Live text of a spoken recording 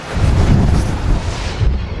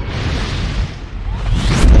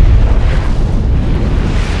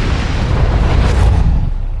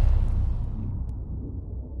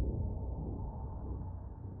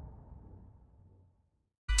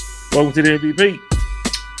Welcome to the MVP.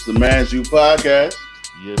 It's the Man's You podcast.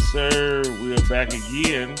 Yes, sir. We are back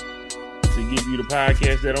again to give you the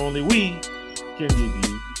podcast that only we can give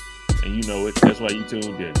you. And you know it. That's why you tuned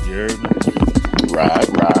in. You heard me? Right.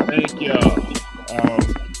 Thank y'all.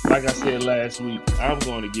 Like I said last week, I'm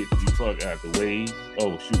going to get the fuck out the way.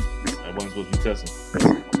 Oh, shoot. I wasn't supposed to be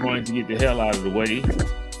cussing. I'm going to get the hell out of the way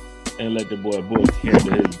and let the boy Book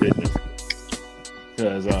handle his business.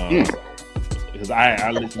 Because I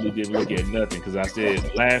literally didn't look at nothing, because I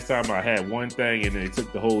said last time I had one thing and they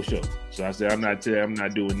took the whole show. So I said I'm not doing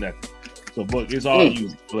nothing. So Book, it's all you,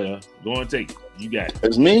 player. Go and take it. You got it.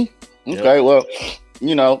 It's me? Yep. Okay, well,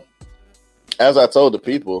 you know, as I told the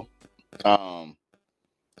people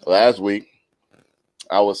last week,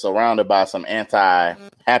 I was surrounded by some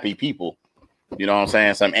anti-happy people. You know what I'm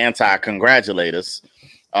saying? Some anti-congratulators.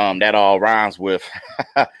 That all rhymes with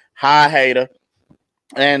hi hater.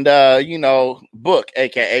 And, Book,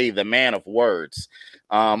 a.k.a. the man of words.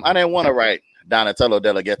 I didn't want to write Donatello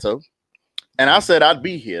Delegato. And I said I'd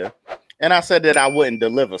be here. And I said that I wouldn't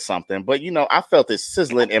deliver something. But, I felt it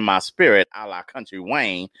sizzling in my spirit, a la Country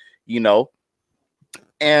Wayne,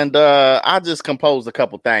 And I just composed a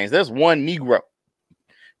couple things. There's one Negro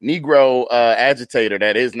agitator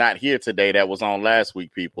that is not here today that was on last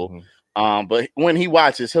week, people. Mm-hmm. But when he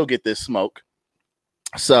watches, he'll get this smoke.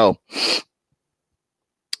 So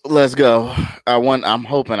let's go. I'm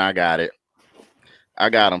hoping I got it. I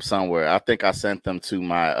got them somewhere. I think I sent them to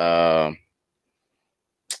my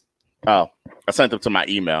I sent them to my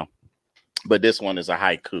email. But this one is a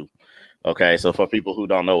haiku. Okay, so for people who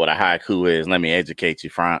don't know what a haiku is, let me educate you,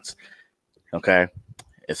 France. Okay,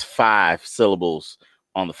 it's 5 syllables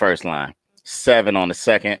on the first line, 7 on the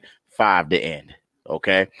second, 5 to end.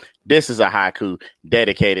 Okay, this is a haiku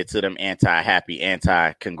dedicated to them anti-happy,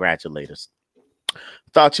 anti-congratulators.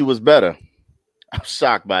 Thought you was better. I'm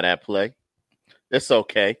shocked by that play. It's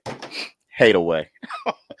okay. Hate away.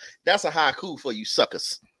 That's a haiku for you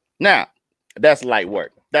suckers. Now, that's light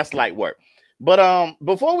work. But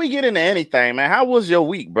before we get into anything, man, how was your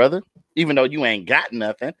week, brother? Even though you ain't got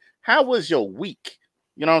nothing, how was your week?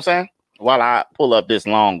 You know what I'm saying? While I pull up this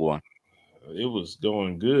long one. It was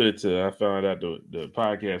going good till I found out the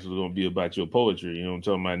podcast was going to be about your poetry. You know what I'm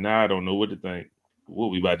talking about? Now I don't know what to think. What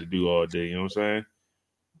we about to do all day. You know what I'm saying?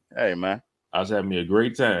 Hey, man. I was having me a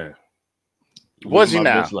great time. Was you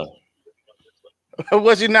now?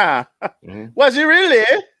 Was you now? Mm-hmm. Was you really?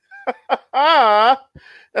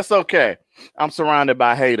 That's okay. I'm surrounded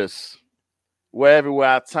by haters. Everywhere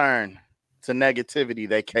I turn, to negativity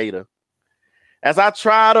they cater. As I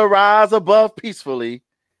try to rise above peacefully,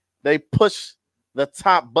 they push the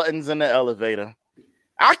top buttons in the elevator.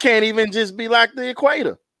 I can't even just be like the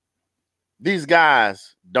equator. These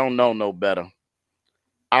guys don't know no better.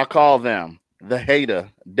 I'll call them the hater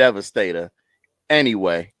devastator.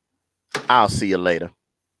 Anyway, I'll see you later.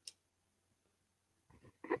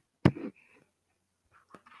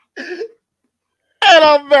 And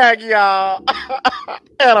I'm back, y'all.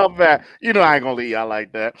 And I'm back. You know I ain't gonna leave y'all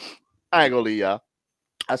like that. I ain't gonna leave y'all.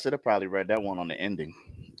 I should have probably read that one on the ending.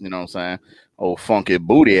 You know what I'm saying? Oh, funky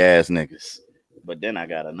booty ass niggas. But then I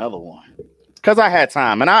got another one. Because I had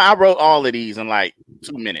time. And I wrote all of these in like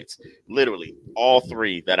 2 minutes. Literally. All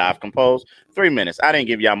 3 that I've composed. 3 minutes. I didn't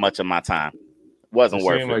give y'all much of my time. Wasn't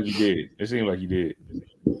worth it. It seemed like you did.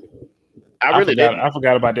 I really did. I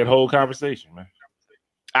forgot about that whole conversation, man.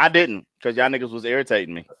 I didn't, because y'all niggas was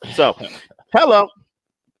irritating me. So, hello.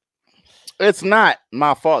 It's not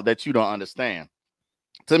my fault that you don't understand.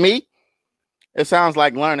 To me, it sounds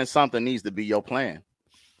like learning something needs to be your plan.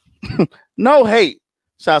 No hate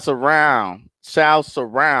shall surround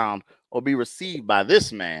or be received by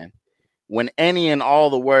this man when any and all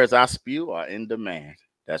the words I spew are in demand.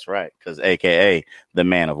 That's right, because AKA the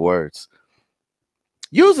man of words.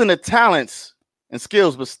 Using the talents and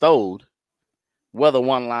skills bestowed, whether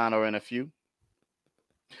one line or in a few,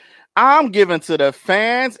 I'm giving to the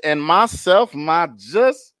fans and myself my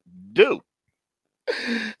just due.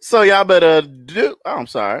 So y'all better do.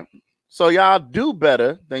 So y'all do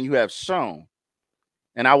better than you have shown.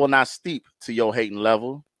 And I will not steep to your hating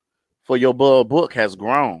level, for your book has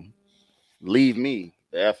grown. Leave me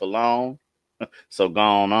the F alone. So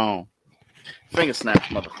gone on. Finger snap,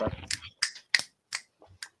 motherfucker.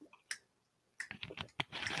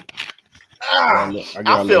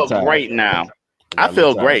 I feel great now. I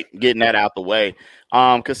feel great getting that out the way.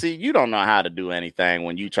 Cause see, you don't know how to do anything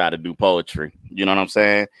when you try to do poetry. You know what I'm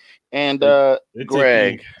saying? And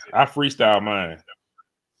Greg, I freestyle mine.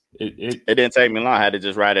 It didn't take me long. I had to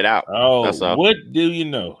just write it out. Oh, that's all. What do you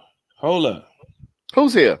know? Hold up.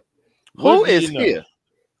 Who's here? Who is here?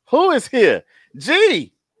 Who is here?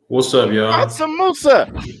 G. What's up, y'all? Mansa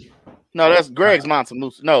Musa. No, that's Greg's Mansa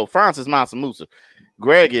Musa. No, Francis Mansa Musa.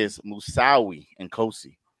 Greg is Musawi and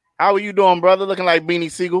Kosi. How are you doing, brother? Looking like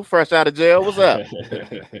Beanie Siegel, fresh out of jail. What's up?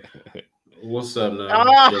 What's up now?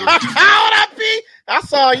 What up, P? I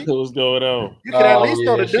saw you. What's going on? You can at least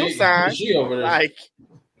throw the do sign. She over there. Like,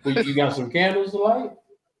 you got some candles to light?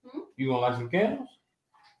 You gonna light some candles?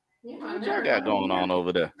 Yeah, what y'all got going on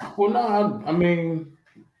over there? Well, no, I mean,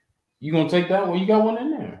 you gonna take that one? You got one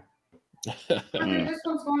in there. I think this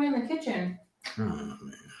one's going in the kitchen.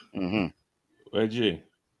 Hey, G.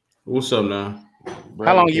 What's up now?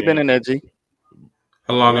 How long you been in there, G?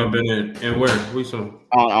 How long I've been in? And where? We some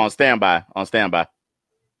on standby. On standby.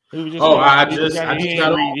 I just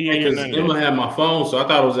got on because Emma had my phone, so I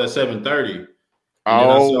thought it was at 7:30. And then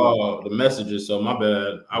I saw the messages, so my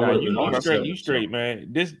bad. I would have been on you straight, man.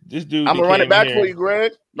 This dude. I'm gonna run it back for you,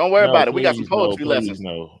 Greg. Don't worry about it. We got some poetry lessons.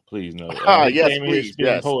 Please no. Yes, please.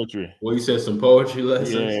 Yes. Poetry. Well, you said some poetry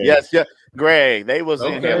lessons. Yes. Greg, they was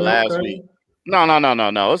in here last week. No.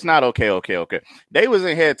 It's not okay. They was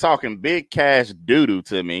in here talking big cash doo-doo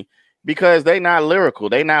to me because they not lyrical.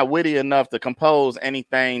 They not witty enough to compose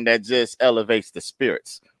anything that just elevates the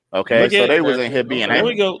spirits. Okay, so they was in here being. There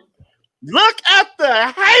we go. Look at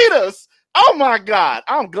the haters. Oh my God.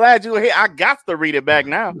 I'm glad you were here. I got to read it back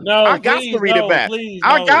now. I got to read it back.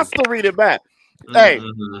 I got to read it back. Hey,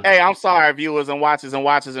 I'm sorry, viewers and watchers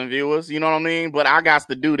and viewers. You know what I mean? But I got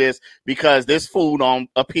to do this because this food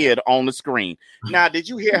appeared on the screen. Now, did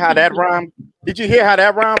you hear how that rhyme? Did you hear how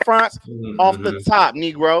that rhyme, Franz? Off the top,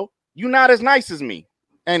 Negro. You not as nice as me.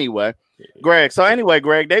 Anyway, Greg. So anyway,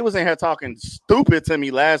 Greg, they was in here talking stupid to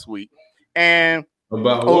me last week. And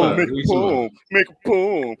about what? Make a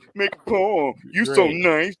poem. You so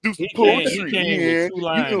nice. Do some poetry, man. You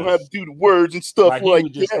know how to do the words and stuff like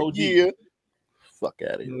that. Yeah. Fuck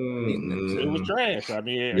out of here. It was trash. I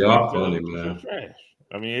mean, y'all funny, man. It was trash.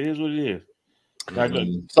 I mean, it is what it is.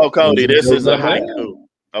 So, Cody, this is a haiku.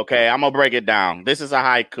 Okay, I'm gonna break it down. This is a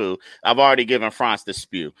haiku. I've already given Franz the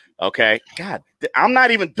spew. Okay, God, I'm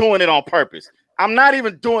not even doing it on purpose.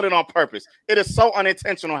 It is so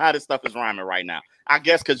unintentional how this stuff is rhyming right now. I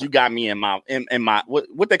guess because you got me in my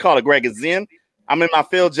what they call it, Greg, is zen. I'm in my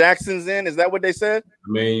Phil Jackson zen. Is that what they said?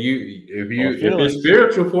 I mean, if it's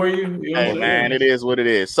spiritual for you, hey man, it is what it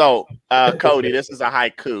is. So, Cody, this is a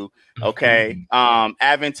haiku. Okay,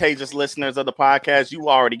 advantageous listeners of the podcast, you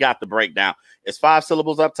already got the breakdown. It's 5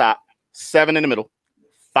 syllables up top, 7 in the middle,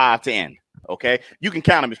 5 to end. Okay, you can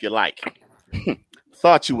count them if you like.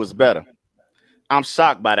 Thought you was better. I'm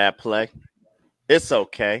shocked by that play. It's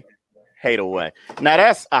okay. Hate away. Now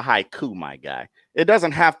that's a haiku, my guy. It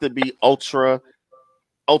doesn't have to be ultra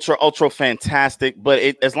fantastic, but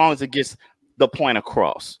as long as it gets the point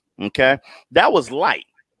across. Okay. That was light.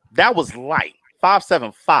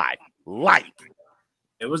 575. Light.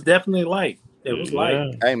 It was definitely light. It was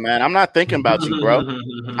light. Hey man, I'm not thinking about you, bro.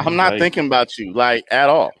 I'm not thinking about you like at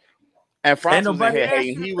all. And Franz was in here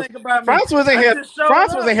hating. Franz was in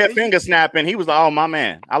here finger snapping. He was like, "Oh my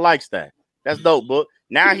man, I likes that. That's dope, book."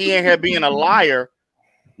 Now he in here being a liar.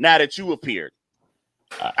 Now that you appeared,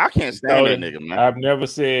 I can't stand that nigga, man. I've never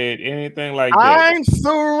said anything like that. I'm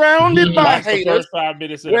surrounded by haters.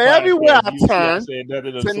 Everywhere I turn, to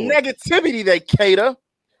negativity they cater.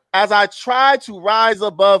 As I try to rise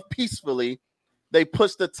above peacefully, they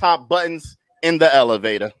push the top buttons in the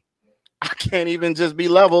elevator. I can't even just be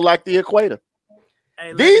level like the equator.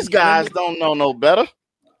 Hey, these guys don't know no better.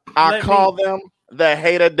 I call them the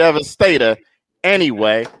hater devastator.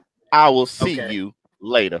 Anyway, I will see you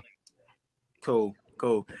later. Cool.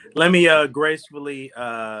 Let me gracefully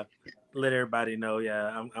let everybody know.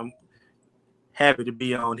 Yeah, I'm happy to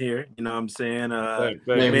be on here. You know what I'm saying?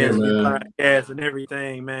 Podcast and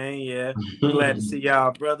everything, man. Yeah. Glad to see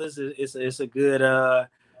y'all, brothers. It's a good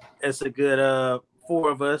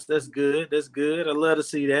 4 of us. That's good. I love to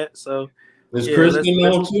see that. So is Chris on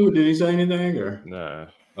too? Did he say anything or nah?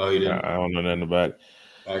 Oh, he didn't. I don't know nothing about it.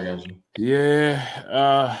 I got you.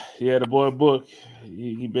 Yeah. The boy Book.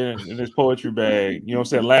 He been in his poetry bag. You know what I'm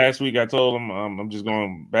saying? Last week I told him I'm just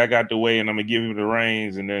going back out the way and I'm gonna give him the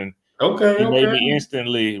reins, and then he made me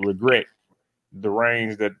instantly regret the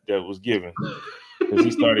reins that was given. Because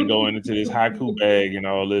he started going into this haiku bag and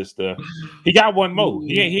all this stuff. He got one more.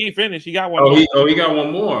 He ain't finished. He got one more. He got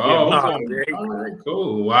one more. Yeah, all right,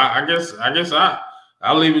 cool. Well, I guess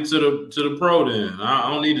I'll leave it to the pro then.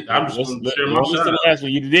 I don't need it. I'm just going to share my shot. The last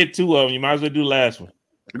one. You did 2 of them. You might as well do the last one.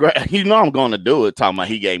 You know I'm going to do it. Talking about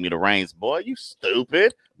he gave me the reins. Boy, you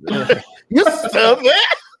stupid. You stupid.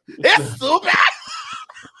 It's stupid.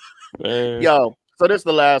 Yo, so this is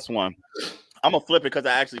the last one. I'm gonna flip it because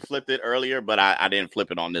I actually flipped it earlier, but I didn't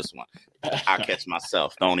flip it on this one. I'll catch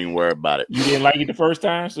myself. Don't even worry about it. You didn't like it the first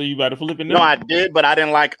time, so you about to flip it now? No, I did, but I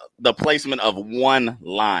didn't like the placement of one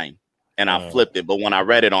line, and I flipped it. But when I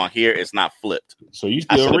read it on here, it's not flipped. So you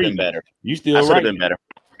still reading better. You still I should have been better.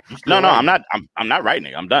 No, I'm not. I'm not writing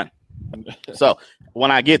it. I'm done. So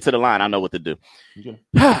when I get to the line, I know what to do. Okay.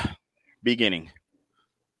 Beginning.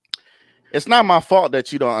 It's not my fault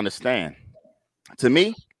that you don't understand. To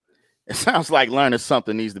me, it sounds like learning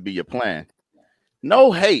something needs to be your plan.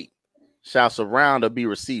 No hate shall surround or be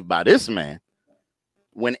received by this man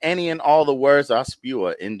when any and all the words I spew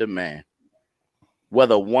are in demand.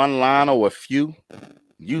 Whether one line or a few,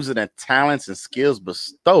 using the talents and skills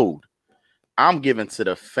bestowed, I'm giving to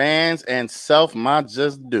the fans and self my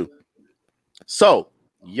just due. So,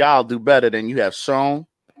 y'all do better than you have shown,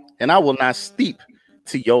 and I will not steep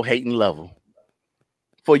to your hating level.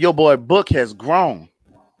 For your boy Book has grown.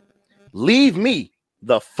 Leave me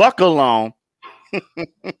the fuck alone.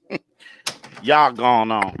 Y'all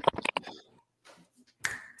gone on.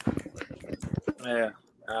 Yeah.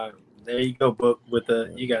 There you go, Book. With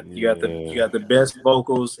you got the best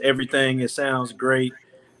vocals, everything. It sounds great.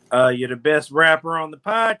 You're the best rapper on the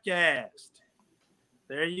podcast.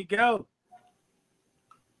 There you go.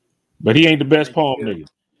 But he ain't the best poem nigga.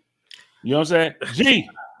 You know what I'm saying? G,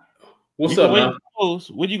 what's up, man?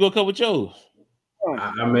 When you gonna come with yours?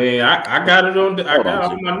 I mean, I got it on. I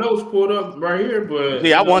got all my notes pulled up right here, but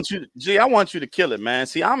I want you to kill it, man.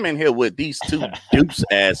 See, I'm in here with these two deuce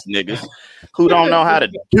ass niggas who don't know how to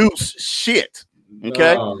deuce shit.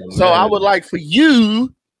 Okay, so I would like for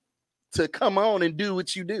you to come on and do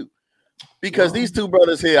what you do. Because these two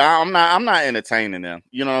brothers here, I'm not entertaining them.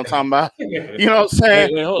 You know what I'm talking about? You know what I'm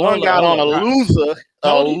saying? One got on a loser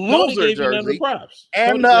jersey,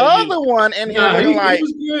 and the other one in here looking like it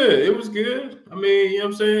was good. It was good. I mean, you know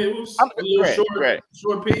what I'm saying? It was a little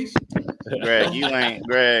short piece. Greg, you ain't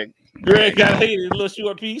Greg. Greg got hated, a little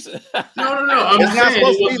short piece. No. It's not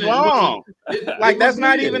supposed to be long. Like that's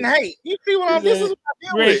not even hate. You see what I'm? This is what I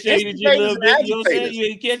deal with. Shaded you a little bit. You know what I'm saying? You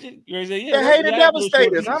ain't catch it. The hated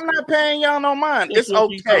devastators. I'm not paying y'all no mind. It's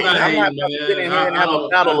okay. I'm not about to get in here and have a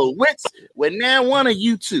battle of wits with now one of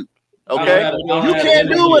you two. Okay, you can't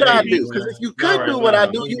do what I do because if you could do what I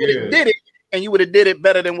do, you would have did it, and you would have did it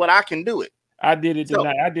better than what I can do it. I did it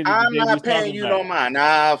tonight. I'm not paying you no mind.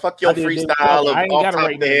 Nah, fuck your freestyle of off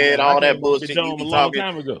top the head, all that bullshit you be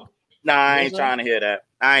talking. Nah, I ain't trying to hear that.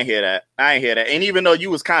 I ain't hear that. And even though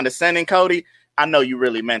you was condescending, Cody, I know you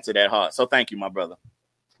really meant it that hard. So thank you, my brother.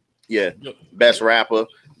 Yeah, best rapper,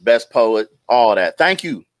 best poet, all that. Thank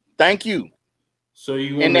you. So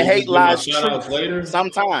you and the hate lies later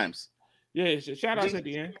sometimes. Yeah, shout outs at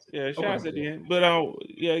the end. Yeah, shout outs at the end. But go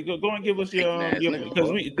and give us your because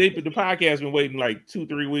the podcast been waiting like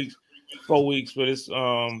 2-3 weeks, 4 weeks for this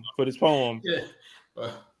poem. Yeah.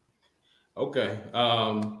 Okay.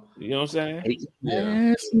 You know what I'm saying?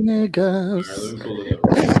 Yeah. Niggas.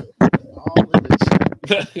 All right,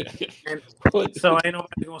 let me pull it up. So ain't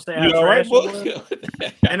nobody gonna say how trash it was?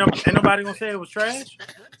 Ain't nobody gonna say it was trash?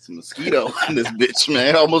 It's a mosquito in this bitch,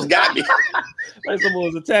 man. Almost got me. Like someone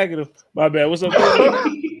was attacking him. My bad. What's up?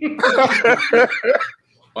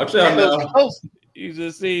 Watch out now. You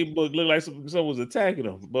just see Book look like someone was attacking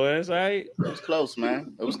him. But it's all right. It was close,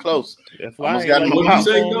 man. It was close. Almost got him. What did you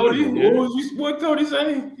say, Cody? What Cody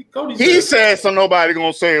say? He said so nobody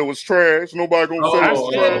gonna say it was trash. Nobody gonna say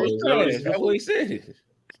it was trash. That's what he said.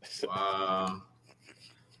 Wow.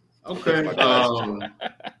 Okay.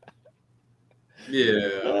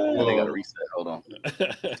 Yeah. Well, they gotta reset. Hold on.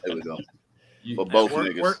 There we go. For both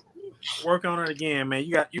niggas. Work on it again, man.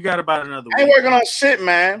 You got about another week. I ain't working on shit,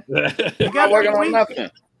 man. I'm not working on nothing.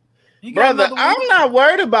 Brother, I'm not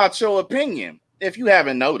worried about your opinion, if you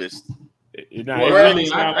haven't noticed.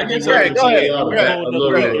 I guess Greg, go ahead.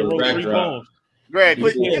 Greg,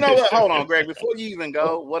 but you know what? Hold on, Greg. Before you even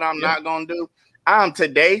go, what I'm not gonna do, I'm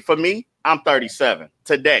 37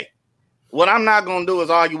 today. What I'm not gonna do is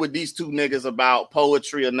argue with these two niggas about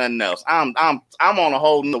poetry or nothing else. I'm on a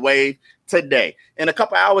whole new wave today. In a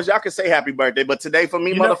couple hours, y'all can say happy birthday, but today for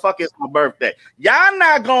me, motherfucker, it's my birthday. Y'all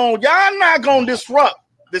not gonna disrupt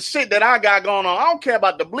the shit that I got going on. I don't care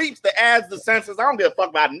about the bleeps, the ads, the censors. I don't give a fuck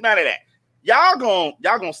about none of that. Y'all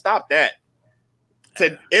gonna stop that.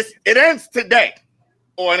 It ends today,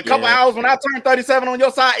 or in a couple hours when I turn 37 on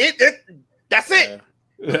your side. That's it.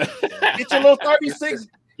 Get your little 36.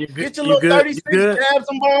 Get your little 36. Grab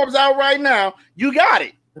some barbs out right now. You got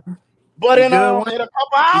it. But in a couple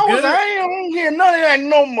hours, I ain't gonna hear none of that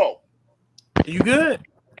no more. You good?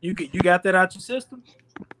 You got that out your system?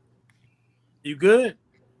 You good?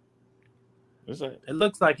 It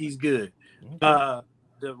looks like he's good.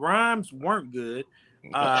 The rhymes weren't good.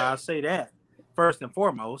 I'll say that first and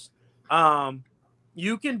foremost.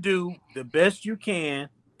 You can do the best you can,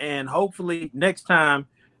 and hopefully next time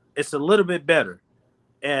it's a little bit better.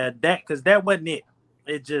 And because that wasn't it.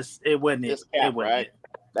 It wasn't this it. Cap, It wasn't right? it.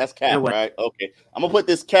 That's cap, right? Okay. I'm gonna put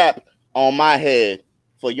this cap on my head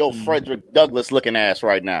for your Frederick Douglass looking ass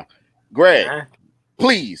right now. Greg,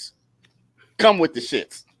 please come with the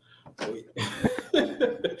shits.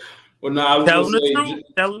 Well, no, tell him the truth.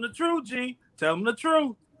 Tell him the truth, G. Tell him the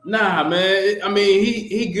truth. Nah, man. I mean,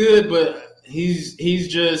 he good, but he's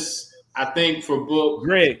just. I think for Book.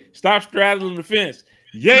 Greg, stop straddling the fence.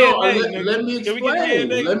 Yeah, no, let me explain.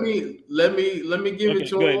 Let me give it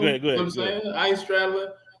to him. Go ahead, You know what I'm saying? I ain't straddling.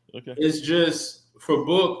 Okay. It's just for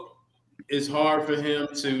Book. It's hard for him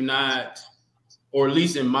to not, or at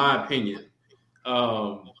least in my opinion,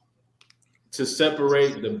 to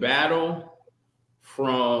separate the battle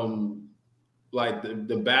from like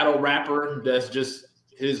the battle rapper. That's just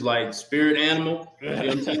his like spirit animal. You know what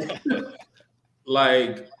I'm saying?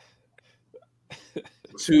 Like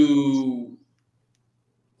to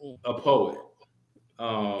a poet.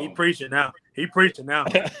 He preaching now. He preaching now.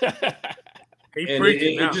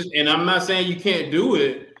 And I'm not saying you can't do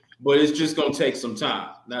it, but it's just gonna take some time.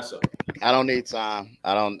 That's all. I don't need time.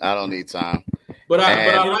 I don't need time. But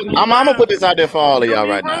I'm gonna put this out there for all of y'all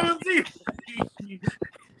right now.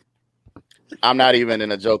 I'm not even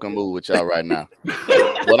in a joking mood with y'all right now.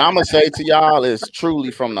 What I'm gonna say to y'all is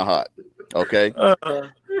truly from the heart. Okay,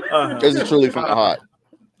 this is truly from the heart.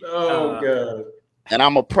 Oh god. And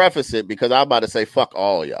I'm gonna preface it because I'm about to say fuck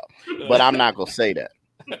all y'all, but I'm not gonna say that.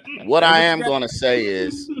 What I am gonna say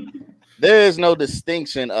is there is no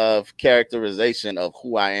distinction of characterization of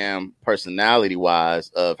who I am personality wise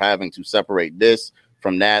of having to separate this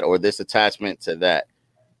from that or this attachment to that.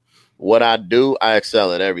 What I do, I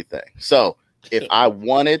excel at everything. So if I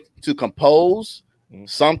wanted to compose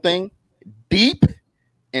something deep,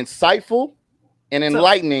 insightful, and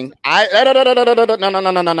enlightening, no.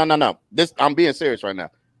 This I'm being serious right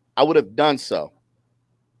now. I would have done so.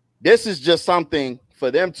 This is just something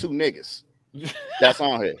for them two niggas that's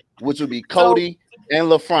on here, which would be Cody and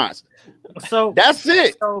LaFrance. So that's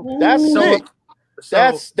it. That's it.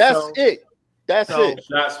 That's it.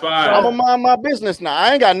 Shots fired. I'm gonna mind my business now.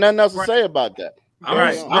 I ain't got nothing else to say about that.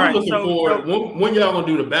 I'm looking forward. When y'all gonna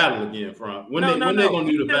do the battle again, Frank? When they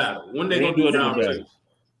gonna do the battle? When they gonna do round two?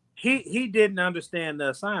 He didn't understand the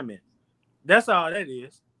assignment. That's all that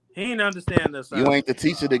is. He didn't understand the assignment. You ain't the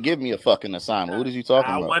teacher to give me a fucking assignment. What are you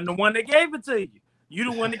talking about? I wasn't the one that gave it to you.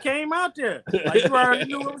 You the one that came out there. Like you already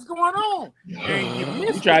knew what was going on. And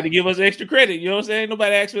you tried to give us extra credit. You know what I'm saying?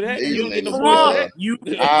 Nobody asked for that. You don't get no point.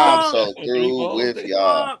 I'm so through with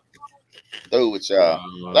y'all. Through with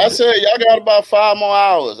y'all. That's it. Y'all got about 5 more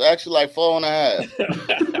hours. Actually, like 4.5.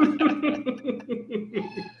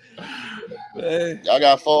 Y'all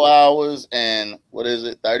got 4 hours and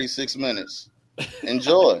 36 minutes.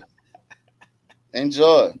 Enjoy.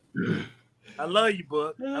 I love you,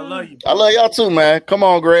 Book. I love you. I love y'all too, man. Come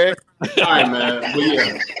on, Greg. All right, man. But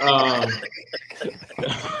yeah.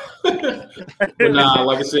 But nah,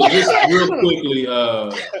 like I said, just real quickly,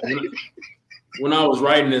 when I was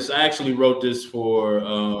writing this, I actually wrote this for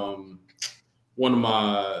one of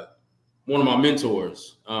my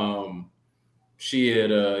mentors. She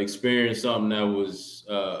had experienced something that was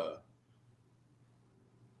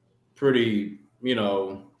pretty,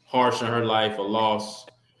 harsh in her life, a loss.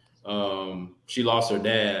 She lost her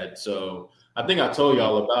dad. So I think I told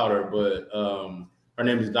y'all about her, but her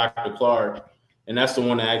name is Dr. Clark, and that's the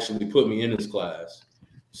one that actually put me in this class.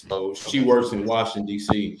 So she works in Washington,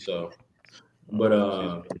 D.C. So, but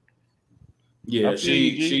yeah, but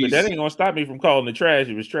that ain't gonna stop me from calling it trash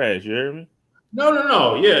if it's trash. You hear me?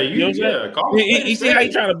 No. Yeah, you see how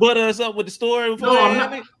you trying to butter us up with the story? No, I'm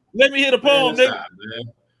not. Let me hear the poem, nigga.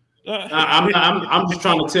 I'm just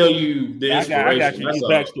trying to tell you the inspiration. I got you.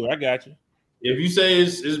 Backstory. I got you. If you say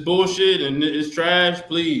it's bullshit and it's trash,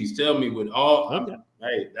 please tell me with all. Okay.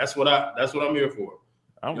 Hey, that's what I'm here for.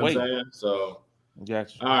 I'm waiting. What I'm saying? So,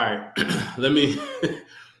 got you. All right, let me.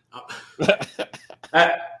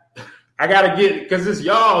 I gotta get because it's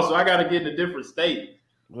y'all, so I gotta get in a different state.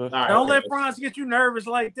 Right, don't let Franz get you nervous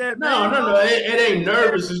like that. No. It ain't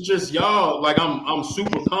nervous. It's just y'all. Like I'm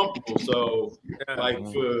super comfortable. So like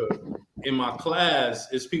in my class,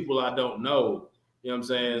 it's people I don't know. You know what I'm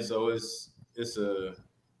saying? So it's a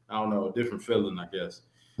different feeling, I guess.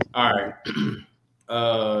 All right.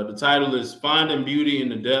 The title is Finding Beauty in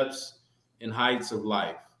the Depths and Heights of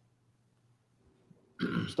Life.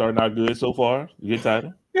 Starting out good so far. Good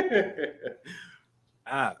title.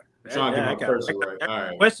 I'm trying to get my cursor right. All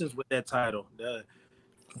right. Questions with that title.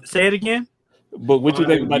 Say it again. But what you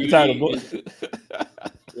think about the title, book?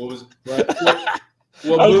 What was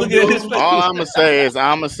all I'm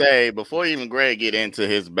gonna say before even Greg get into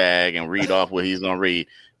his bag and read off what he's gonna read,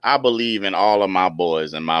 I believe in all of my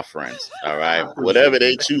boys and my friends. All right, whatever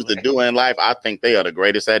they choose to do in life, I think they are the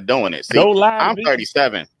greatest at doing it. See, I'm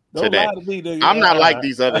 37 today. I'm not like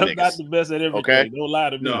these other niggas. I'm not the best at everything. Okay, don't lie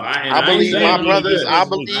to me. No, I believe my brothers. I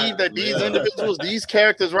believe that these individuals, these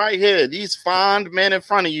characters right here, these fond men in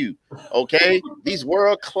front of you, okay, these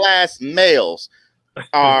world-class males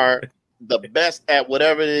are the best at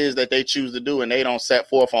whatever it is that they choose to do, and they don't set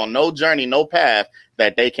forth on no journey, no path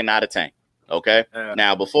that they cannot attain. Okay.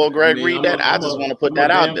 Now, before Greg read that, I just want to put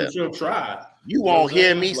that out there. You won't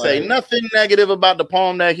hear me say nothing negative about the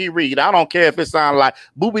poem that he read. I don't care if it sounds like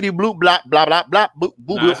boobity bloop blah blah blah blah boo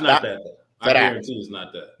boo. It's not that. I guarantee it's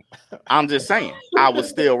not that. I'm just saying, I would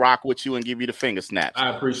still rock with you and give you the finger snaps.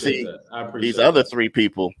 I appreciate that. I appreciate these other three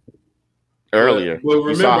people. Earlier, well, remember,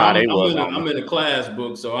 you saw how they was. I'm in a class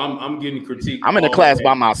book, so I'm getting critiqued. I'm in a class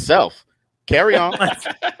by myself. Carry on.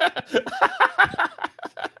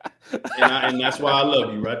 and that's why I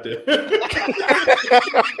love you right there.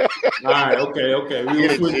 All right, okay. We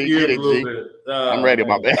will switch gears a little bit. I'm ready,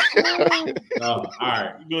 my bad. All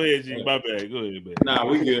right. Go ahead, G. My bad. Go ahead, man. Nah,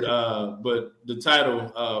 we good. But the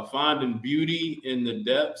title, Finding Beauty in the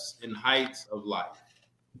Depths and Heights of Life.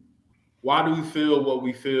 Why do we feel what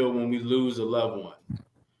we feel when we lose a loved one?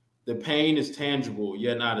 The pain is tangible,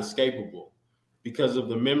 yet not escapable, because of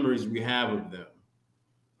the memories we have of them.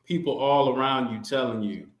 People all around you telling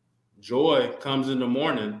you, joy comes in the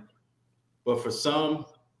morning, but for some,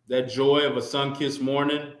 that joy of a sun-kissed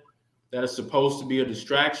morning that is supposed to be a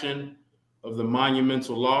distraction of the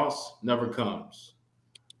monumental loss never comes.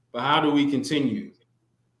 But how do we continue?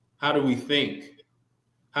 How do we think?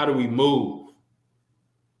 How do we move?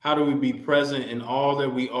 How do we be present in all that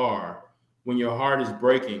we are when your heart is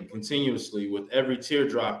breaking continuously with every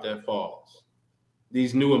teardrop that falls?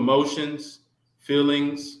 These new emotions,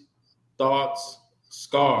 feelings, thoughts,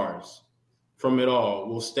 scars from it all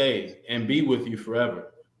will stay and be with you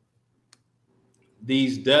forever.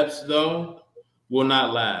 These depths, though, will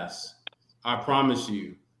not last. I promise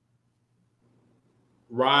you.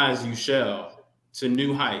 Rise you shall to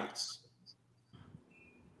new heights.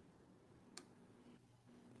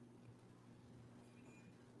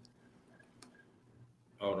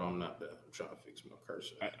 Hold on, not that. I'm trying to fix my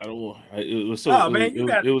cursor. I don't want. It was so.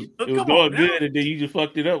 It was going good, and then you just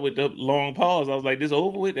fucked it up with the long pause. I was like, "This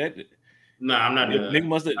over with." That. No, I'm not doing that. Nigga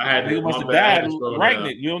must have died writing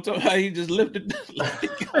it. You know what I'm talking about? He just lifted.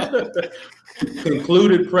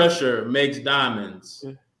 Concluded pressure makes diamonds,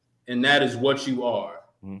 and that is what you are.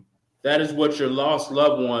 Mm-hmm. That is what your lost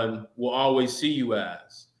loved one will always see you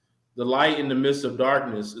as. The light in the midst of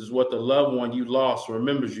darkness is what the loved one you lost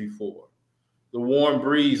remembers you for. The warm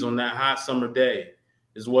breeze on that hot summer day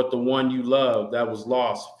is what the one you love that was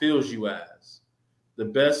lost feels you as. The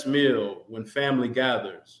best meal when family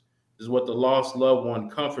gathers is what the lost loved one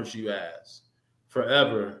comforts you as,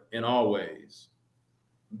 forever and always.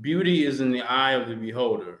 Beauty is in the eye of the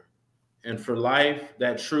beholder, and for life,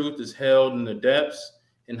 that truth is held in the depths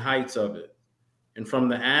and heights of it. And from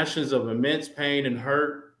the ashes of immense pain and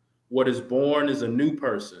hurt, what is born is a new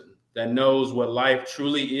person that knows what life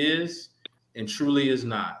truly is and truly is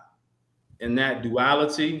not. And that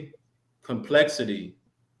duality, complexity,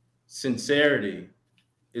 sincerity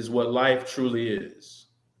is what life truly is.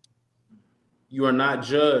 You are not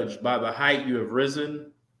judged by the height you have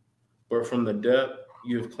risen, but from the depth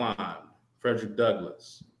you have climbed. Frederick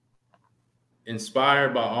Douglass.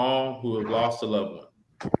 Inspired by all who have lost a loved one.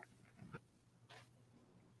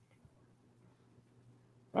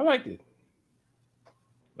 I liked it.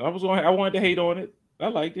 I wanted to hate on it. I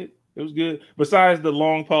liked it. It was good. Besides the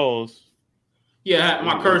long pause. Yeah,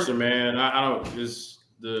 my cursor, man. I don't. Just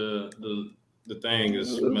the thing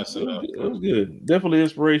is messing up. It was good. Definitely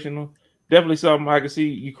inspirational. Definitely something I could see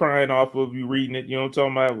you crying off of, you reading it. You know what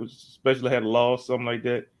I'm talking about? Especially had a loss, something like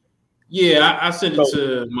that. Yeah, I sent it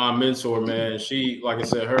to my mentor, man. She, like I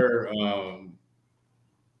said, her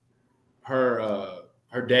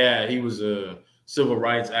dad, he was a civil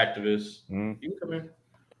rights activist. Mm-hmm. You can come here.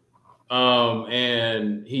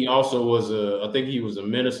 And he also was I think he was a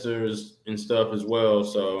minister and stuff as well.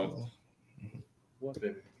 So, what,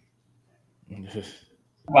 baby?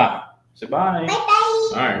 Bye. Say bye. Bye.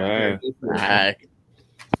 All right. Bye.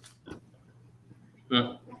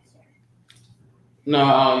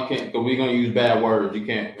 No, you can't. Cause we're gonna use bad words. You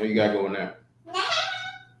can't. You gotta go in there.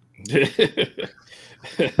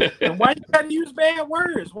 And why you gotta use bad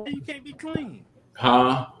words? Why you can't be clean?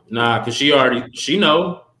 Huh? Nah, because she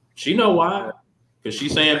know why. Because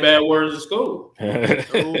she's saying bad words at school.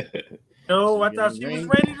 No, I thought she was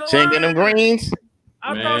ready to She ain't getting them learn. greens.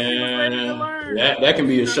 I thought she was ready to learn. That can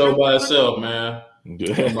be a show by itself, man.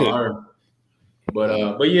 About her.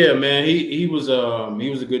 But yeah, man, he was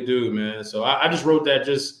a good dude, man. So I just wrote that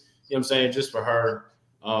just, you know what I'm saying, just for her.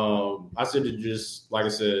 I said it just, like I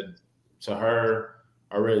said, to her.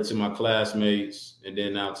 I read it to my classmates and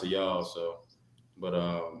then now to y'all. So, but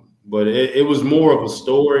it was more of a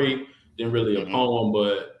story than really a poem.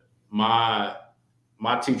 But my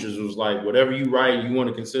teachers was like, whatever you write, you want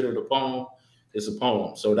to consider it a poem, it's a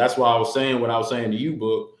poem. So that's why I was saying what I was saying to you,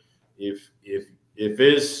 Book. If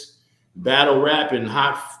it's battle rap and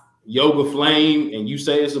hot yoga flame and you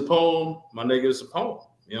say it's a poem, my nigga, it's a poem.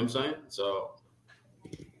 You know what I'm saying? So,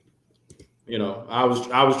 you know, I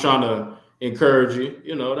was trying to encourage you,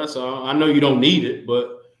 you know, that's all. I know you don't need it,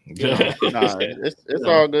 but you know. Nah, it's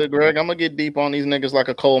all good, Greg. I'm gonna get deep on these niggas like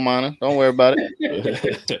a coal miner. Don't worry about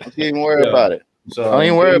it. Don't even worry about it. So don't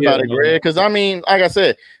even worry about it, Greg. Because I mean, like I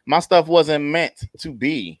said, my stuff wasn't meant to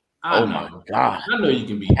be. My God! I know you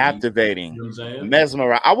can be captivating, you know what I'm saying?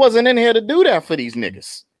 mesmerizing. I wasn't in here to do that for these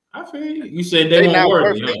niggas. I feel you. You said they not weren't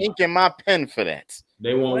worth worthy. the ink in my pen for that.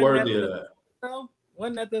 They weren't worthy of that. No,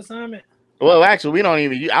 wasn't that the assignment? Well, actually, I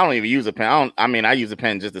don't even use a pen. I use a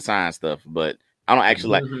pen just to sign stuff, but I don't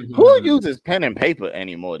actually like. Who uses pen and paper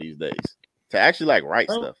anymore these days to actually like write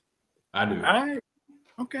stuff? I do. All right.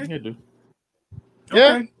 Okay. I do.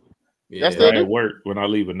 Yeah. Okay. Yeah. That's At work when I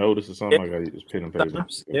leave a notice or something, I gotta use pen and paper.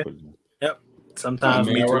 Yep. Sometimes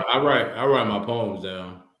I write my poems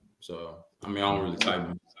down. So I mean, I don't really type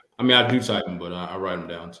them. I mean, I do type them, but I write them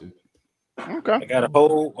down too. Okay. I got a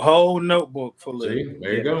whole notebook full of. See,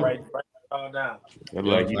 there you go. Write it all down. I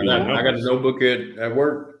got the notebook at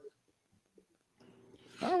work.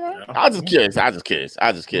 All right. I was just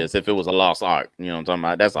curious if it was a lost art. You know what I'm talking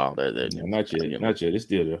about? That's all. Not yet. It's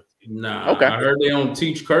still there. Nah. Okay. I heard they don't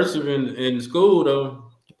teach cursive in school though.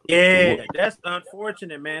 Yeah, that's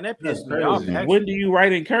unfortunate, man. That pissed me off. When do you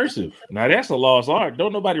write in cursive? Now that's a lost art.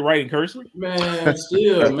 Don't nobody write in cursive. Man,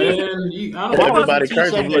 still, man. Nobody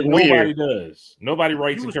cursive look weird. Nobody does. Nobody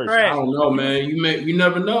writes in cursive. I don't know, man. You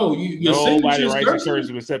never know. Nobody writes in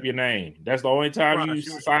cursive except your name. That's the only time you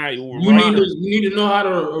sign. You need to know how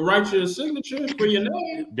to write your signature for your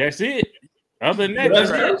name. That's it. Other than that,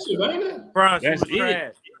 that's cursive, ain't it? That's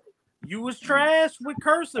it. You was trash with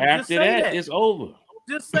cursive. After that, it's over.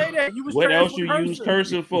 Just say that. You was what trash else you use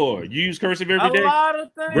cursive for? You use cursive every day? A lot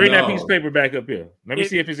of things. Bring that piece of paper back up here. Let me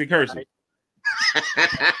see if it's in cursive.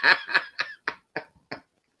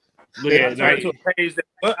 Look at it. I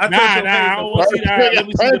don't want to see that. Let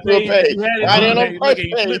me see the page. You had it on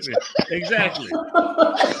page. Exactly.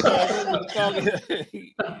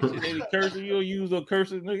 Any cursive, you don't use no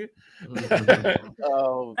cursive, nigga.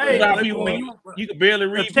 Hey, you can barely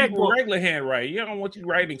read people regular handwriting. You don't want you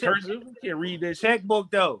writing cursive. You can't read that shit. Checkbook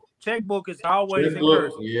though. Checkbook is always in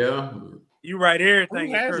cursive. Yeah. You write everything.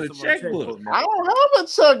 Who has a checkbook? I don't have a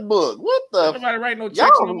checkbook. What the? Nobody write no checks.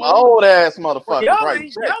 Y'all old ass motherfuckers. Y'all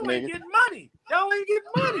ain't getting money. Y'all ain't getting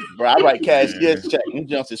money. Bro, I write cashier's check. Them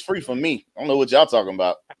jumps is free from me. I don't know what y'all talking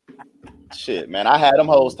about. Shit, man. I had them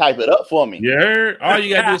hoes type it up for me. Yeah. All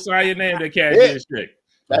you gotta do is sign your name to cashier's check.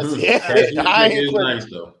 That's it. I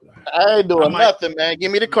ain't doing nothing, man.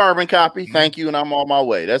 Give me the carbon copy. Thank you, and I'm on my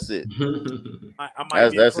way. That's it.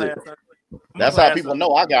 That's it. That's how people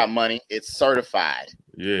know I got money. It's certified.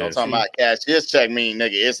 Yeah. Don't talk about cashier's check mean,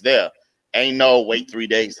 nigga, it's there. Ain't no wait 3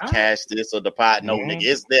 days to cash this or deposit. No, nigga,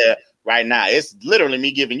 it's there right now. It's literally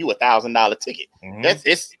me giving you $1,000 ticket.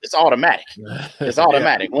 It's automatic. It's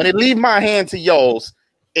automatic. When it leave my hand to yours,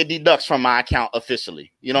 it deducts from my account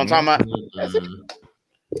officially. You know what I'm talking about? That's it.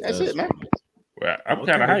 That's it, man. Well, I'm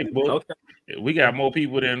kind of hyped, boy. We got more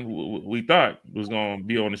people than we thought was gonna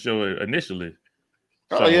be on the show initially.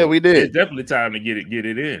 So, yeah, we did. It's definitely time to get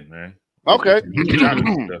it in, man. Okay.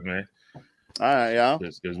 Stuff, man. All right, y'all.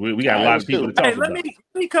 Because we got a lot of people to talk about. Let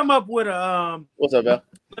me come up with a what's up, Bell?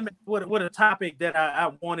 With a topic that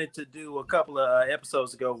I wanted to do a couple of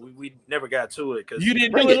episodes ago. We never got to it because you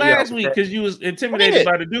didn't do it last week because you was intimidated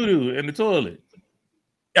by the doo in the toilet.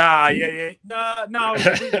 Yeah. No, it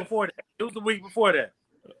was the week before that. It was the week before that.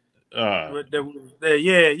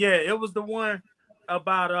 It was the one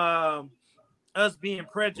about us being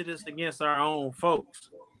prejudiced against our own folks.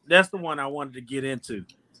 That's the one I wanted to get into.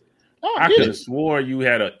 I could have swore you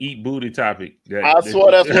had a eat booty topic. I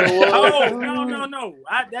swore that's what it was. Oh no!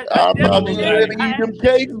 I'm about to eat them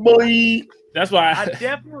cakes, boy. That's why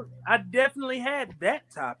I definitely had that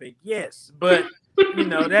topic. Yes, but we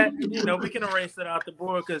can erase it out the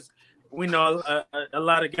board because we know a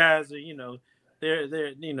lot of guys are, they're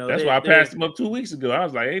That's why I passed him up 2 weeks ago. I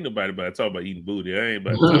was like, ain't nobody about to talk about eating booty. I ain't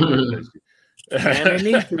about to talk about that shit. Man, they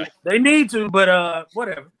need to. They need to, but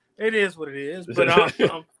whatever. It is what it is. But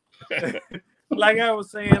like I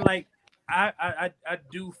was saying, like I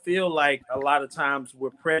do feel like a lot of times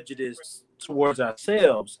we're prejudiced towards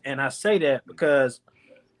ourselves, and I say that because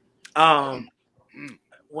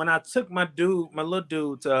when I took my little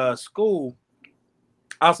dude to school,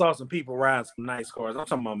 I saw some people riding some nice cars. I'm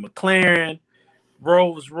talking about McLaren,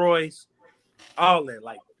 Rolls Royce, all that,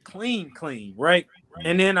 like clean, right?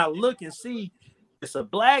 And then I look and see it's a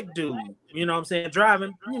black dude, you know what I'm saying,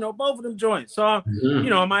 driving, both of them joints. So, in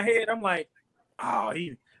my head, I'm like, oh,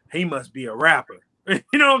 he must be a rapper. You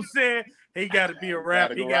know what I'm saying? He got to be a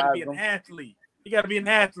rapper. He got to be an athlete. You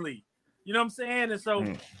know what I'm saying? And so,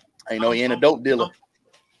 he ain't a dope dealer.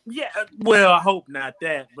 Yeah, well, I hope not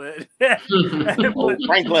that, but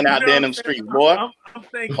Franklin out there in them streets, boy. I'm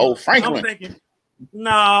thinking, Franklin. I'm thinking,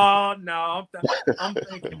 no, I'm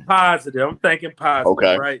thinking positive. I'm thinking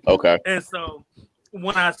positive, right? Okay. And so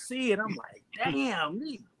when I see it, I'm like, damn,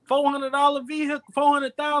 $400 vehicle,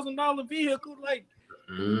 $400,000 vehicle, like,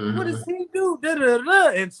 what does he do? Da, da, da.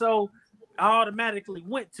 And so I automatically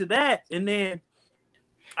went to that, and then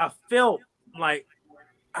I felt like,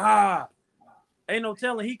 ain't no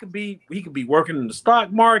telling he could be working in the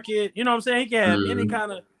stock market. You know what I'm saying? He can have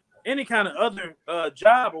any kind of other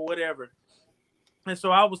job or whatever. And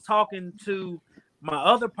so I was talking to my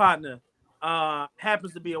other partner,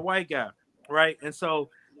 happens to be a white guy, right? And so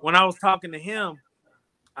when I was talking to him,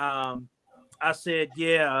 I said,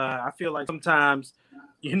 I feel like sometimes,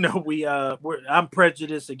 I'm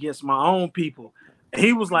prejudiced against my own people. And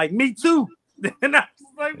he was like, me too. And I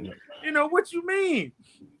was like, what you mean?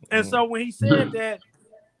 And so when he said that,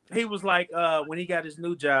 he was like, when he got his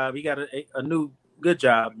new job, he got a new good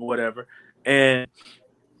job or whatever. And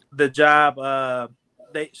the job,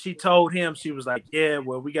 she told him, she was like, yeah,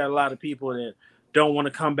 well, we got a lot of people that don't want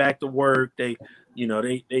to come back to work. They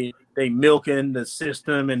milking the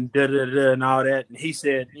system and and all that. And he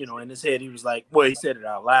said, in his head, he was like, well, he said it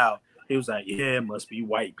out loud. He was like, yeah, it must be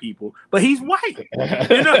white people. But he's white.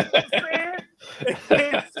 You know what I'm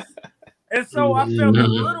saying? And so I felt a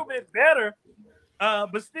little bit better,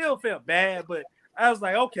 but still felt bad. But I was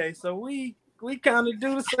like, okay, so we kind of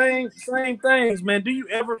do the same things, man. Do you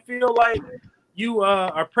ever feel like you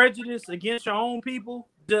are prejudiced against your own people?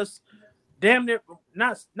 Just damn near,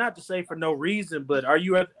 not to say for no reason, but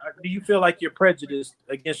do you feel like you're prejudiced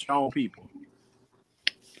against your own people?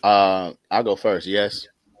 I'll go first. Yes.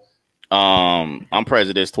 I'm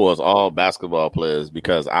prejudiced towards all basketball players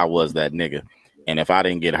because I was that nigga. And if I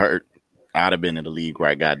didn't get hurt, I'd have been in the league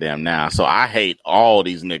right goddamn now. So I hate all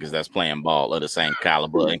these niggas that's playing ball of the same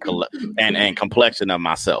caliber and complexion of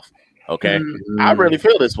myself. Okay. I really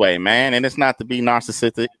feel this way, man. And it's not to be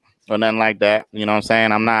narcissistic or nothing like that. You know what I'm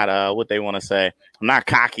saying? I'm not what they want to say. I'm not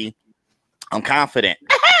cocky. I'm confident.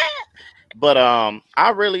 But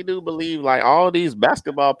I really do believe like all these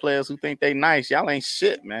basketball players who think they nice, y'all ain't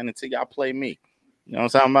shit, man, until y'all play me. You know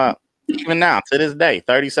what I'm talking about? Even now, to this day,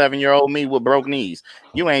 37-year-old me with broke knees.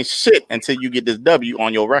 You ain't shit until you get this W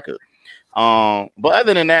on your record. But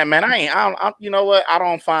other than that, man, I you know what? I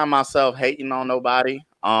don't find myself hating on nobody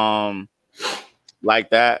like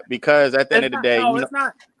that because at the end of the day,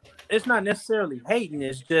 it's not necessarily hating.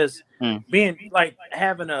 It's just being like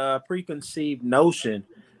having a preconceived notion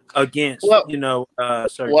against certain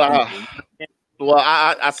people. Well,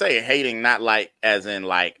 I say hating, not like as in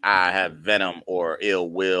like I have venom or ill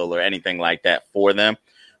will or anything like that for them.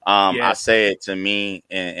 I say it to me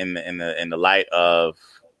in the light of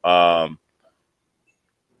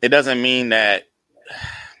it doesn't mean that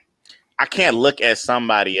I can't look at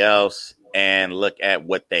somebody else and look at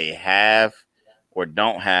what they have or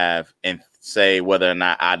don't have and say whether or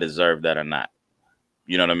not I deserve that or not.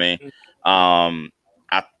 You know what I mean?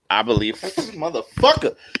 I believe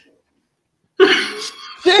motherfucker.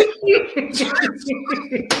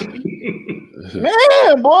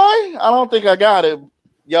 Man, boy, I don't think I got it.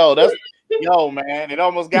 Yo, man, it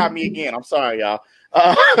almost got me again. I'm sorry, y'all.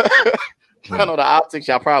 I know the optics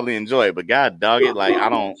y'all probably enjoy, but God dog it, like I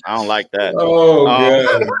don't like that. Oh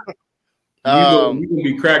god, you gonna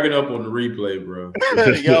be cracking up on the replay, bro.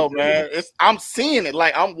 Yo, man, I'm seeing it,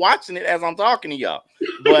 like I'm watching it as I'm talking to y'all,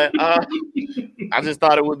 but I just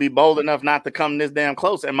thought it would be bold enough not to come this damn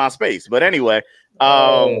close in my space. But anyway,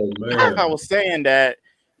 I was saying that,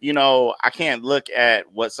 I can't look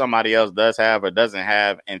at what somebody else does have or doesn't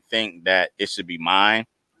have and think that it should be mine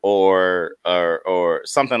or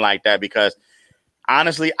something like that, because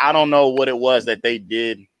honestly, I don't know what it was that they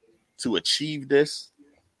did to achieve this.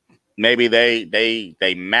 Maybe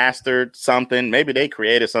they mastered something. Maybe they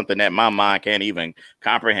created something that my mind can't even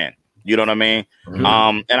comprehend. You know what I mean?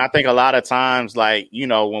 Mhm. And I think a lot of times, like, you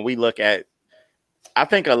know, when we look at, I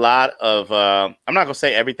think a lot of, I'm not gonna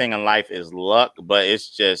say everything in life is luck, but it's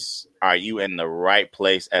just, are you in the right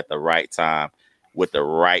place at the right time with the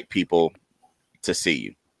right people to see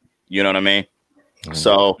you? You know what I mean?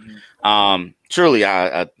 So, truly,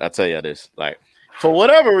 I tell you this, like, for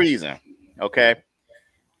whatever reason, okay,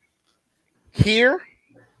 here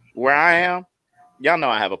where I am, y'all know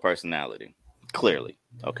I have a personality, clearly,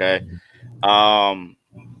 okay.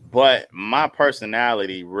 But my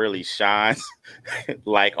personality really shines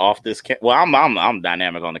like off this. Well, I'm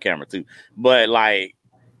dynamic on the camera too, but like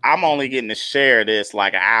I'm only getting to share this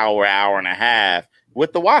like an hour and a half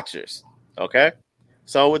with the watchers. Okay,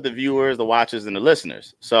 so with the viewers, the watchers, and the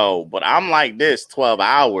listeners. So, but I'm like this 12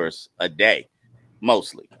 hours a day,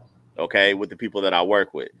 mostly. Okay, with the people that I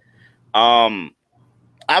work with.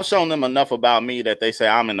 I've shown them enough about me that they say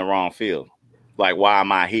I'm in the wrong field. Like, why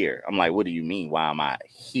am I here? I'm like, what do you mean? Why am I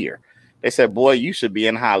here? They said, boy, you should be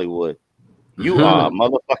in Hollywood. You are a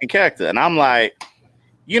motherfucking character. And I'm like,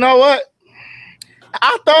 you know what?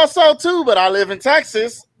 I thought so too, but I live in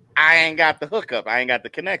Texas. I ain't got the hookup. I ain't got the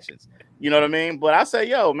connections. You know what I mean? But I say,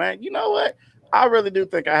 yo, man, you know what? I really do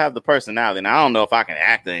think I have the personality. And I don't know if I can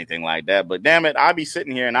act or anything like that, but damn it, I'll be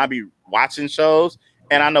sitting here and I'll be watching shows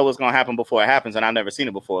and I know what's going to happen before it happens. And I've never seen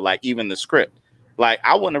it before. Like even the script, like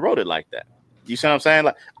I wouldn't have wrote it like that. You see what I'm saying?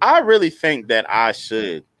 Like I really think that I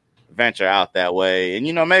should venture out that way. And,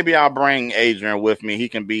 you know, maybe I'll bring Adrian with me. He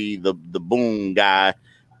can be the boom guy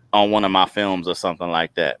on one of my films or something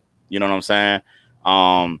like that. You know what I'm saying?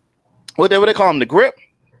 What they call him? The grip?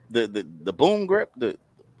 The boom grip? The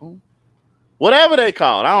boom? Whatever they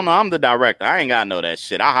call it. I don't know. I'm the director. I ain't got to know that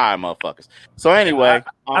shit. I hire motherfuckers. So anyway,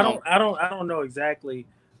 I don't know exactly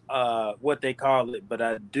what they call it, but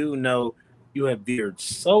I do know you have veered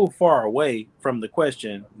so far away from the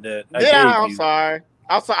question that I gave you. I'm sorry.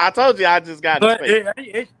 I told you I just got but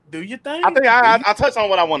space. Do you think? I think I touched on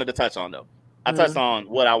what I wanted to touch on though. I touched on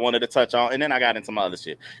what I wanted to touch on, and then I got into my other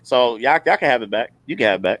shit. So y'all can have it back. You can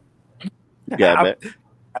have it back. You can have it back.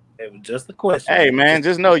 It was just a question. Hey man,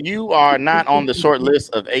 just know you are not on the short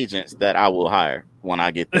list of agents that I will hire when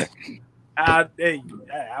I get there. I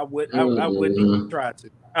wouldn't even try to.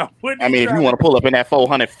 I mean, if you want to pull up in that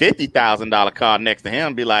 $450,000 car next to him,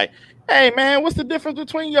 and be like, "Hey man, what's the difference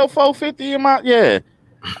between your 450 and my?" Yeah,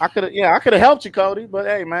 I could have helped you, Cody. But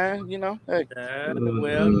hey man, you know, hey.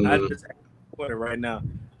 Well, I just can't afford it right now.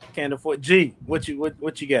 Can't afford. G, what you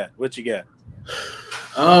got? What you got?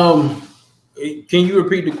 Can you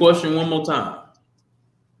repeat the question one more time?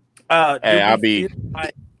 Hey, I'll be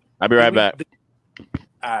right back.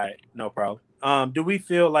 All right, no problem. Do we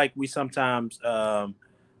feel like we sometimes have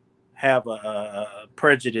a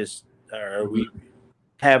prejudice, or we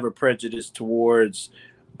have a prejudice towards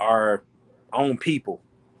our own people?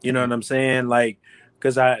 You know what I'm saying? Like,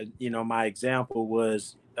 because my example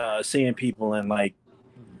was seeing people in like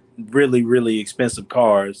really, really expensive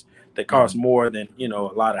cars that cost more than, a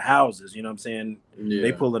lot of houses. You know what I'm saying? Yeah.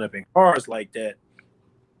 They pull it up in cars like that.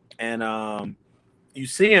 And you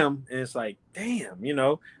see him and it's like, damn,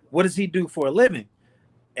 what does he do for a living?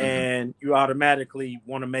 And you automatically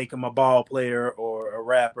want to make him a ball player or a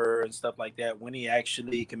rapper and stuff like that, when he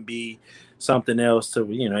actually can be something else. To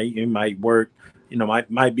he might work,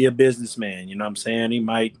 might be a businessman. You know what I'm saying? He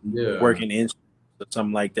might work in insurance or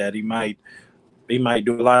something like that. He might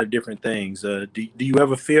do a lot of different things. Do you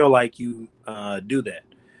ever feel like you do that?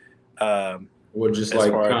 Or just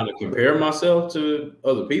like kind of compare myself to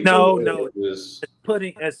other people? No, just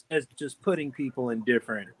putting people in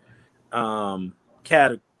different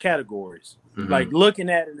categories, like looking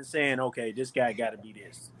at it and saying, okay, this guy got to be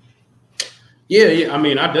this. Yeah. I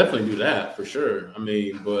mean, I definitely do that for sure. I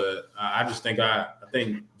mean, but I just think I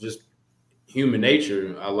think just human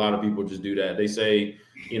nature. A lot of people just do that. They say,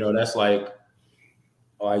 that's like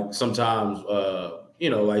sometimes,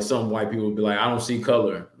 like some white people would be like, I don't see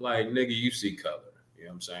color. Like, nigga, you see color. You know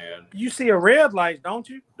what I'm saying? You see a red light, don't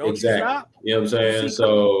you? Don't exactly. You stop? You know what I'm saying?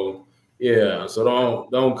 So yeah, so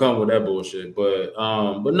don't come with that bullshit. But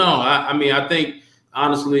no, I mean, I think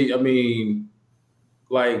honestly, I mean,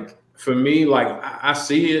 like for me, like I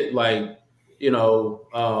see it like,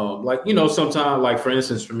 sometimes, like for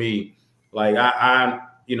instance, for me, like I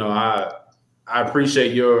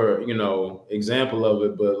appreciate your, example of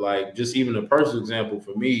it, but like just even a personal example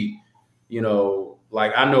for me,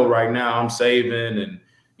 like I know right now I'm saving and,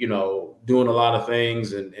 doing a lot of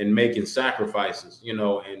things and making sacrifices,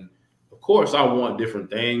 and of course I want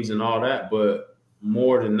different things and all that, but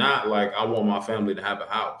more than not, like I want my family to have a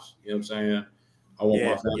house. You know what I'm saying? I want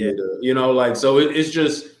my family to, you know, like, so it's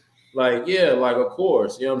just like, yeah, like, of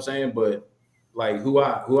course, you know what I'm saying? But like who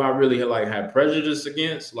I really like have prejudice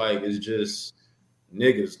against, like, is just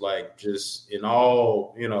niggas, like, just in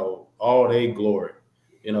all, you know, all they glory,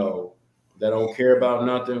 you know, that don't care about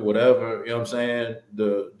nothing, whatever, you know what I'm saying?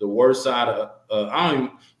 The worst side of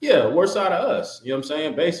worst side of us, you know what I'm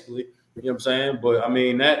saying? Basically, you know what I'm saying? But I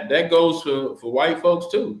mean that goes for white folks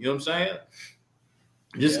too, you know what I'm saying?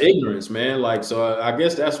 Just ignorance, man. Like, so I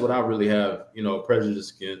guess that's what I really have, you know,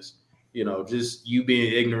 prejudice against, you know, just you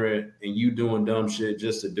being ignorant and you doing dumb shit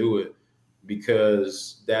just to do it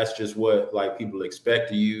because that's just what like people expect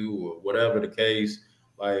of you or whatever the case.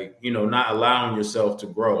 Like, you know, not allowing yourself to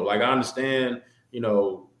grow. Like, I understand, you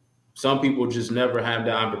know, some people just never have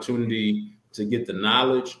the opportunity to get the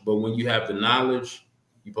knowledge, but when you have the knowledge,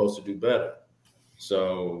 you're supposed to do better.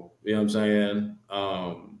 So, you know what I'm saying?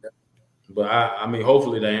 But I mean,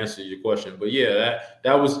 hopefully that answers your question. But yeah,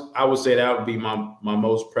 that was, I would say that would be my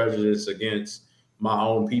most prejudice against my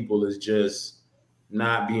own people, is just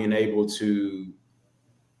not being able to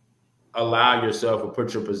allow yourself or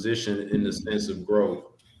put your position in the sense of growth.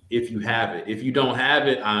 If you have it, if you don't have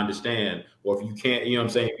it, I understand. Or if you can't, you know what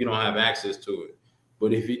I'm saying, if you don't have access to it.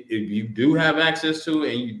 But if you do have access to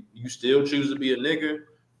it and you still choose to be a nigger,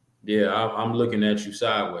 yeah, I'm looking at you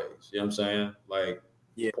sideways. You know what I'm saying? Like,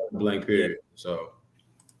 blank period. So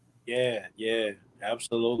yeah,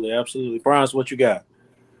 absolutely. Bronze, what you got?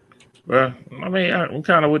 Well, I mean, I'm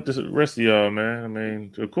kind of with the rest of y'all, man. I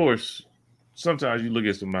mean, of course, sometimes you look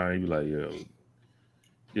at somebody and you like, yo,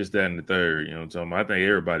 just that and the third. You know what I'm talking about? I think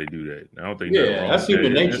everybody do that. I don't think nothing wrong that's with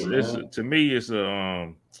human that. nature, man. To me,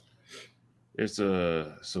 it's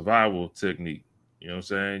a survival technique. You know what I'm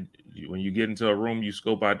saying? When you get into a room, you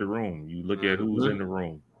scope out the room. You look at who's in the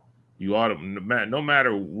room. You ought to, no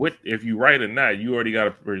matter what, if you right or not, you already got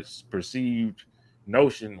a perceived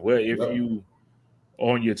notion. Well, if you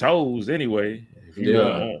on your toes anyway, if you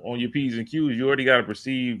on your P's and Q's, you already got a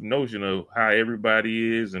perceived notion of how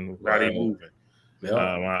everybody is and how they moving.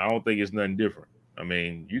 I don't think it's nothing different. I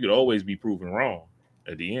mean, you could always be proven wrong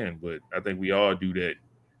at the end, but I think we all do that.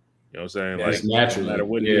 You know what I'm saying? Yeah, like, naturally, no matter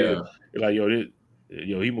what it is, you're like, yo,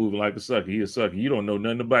 he moving like a sucker. He a sucker. You don't know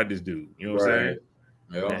nothing about this dude. You know what I'm saying?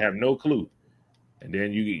 And have no clue. And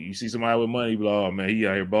then you see somebody with money, you be like, oh man, he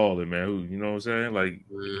out here balling, man. Who, you know what I'm saying? Like,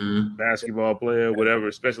 basketball player, whatever,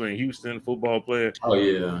 especially in Houston, football player. Oh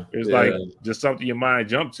yeah. It's like just something your mind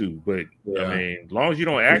jump to. But I mean, as long as you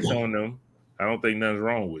don't act on them, I don't think nothing's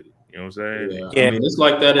wrong with it. You know what I'm saying? Yeah. I mean, it's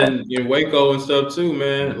like that in Waco and stuff too,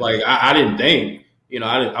 man. Like I didn't think, you know,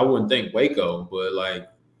 I wouldn't think Waco, but like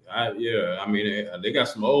I mean, they got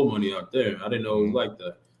some old money out there. I didn't know it was like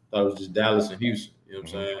that. I thought it was just Dallas and Houston. You know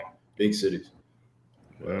what I'm saying? Big cities.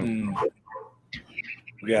 Well, as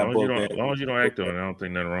long as you don't act on it, I don't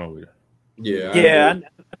think nothing wrong with it. Yeah,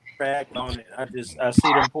 I act on it. I see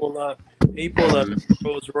them pull up. He pulled up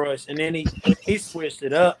Rolls Royce, and then he switched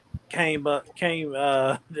it up. Came the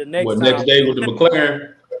next next day with the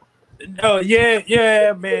McLaren. Oh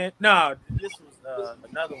yeah, man. No, this was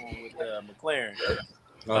another one with McLaren.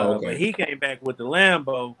 Oh, okay. But he came back with the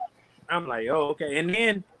Lambo. I'm like, oh, okay. And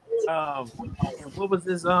then what was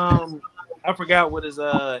his I forgot what his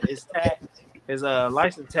tag, his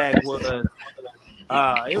license tag was. It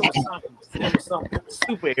was something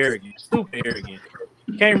super arrogant.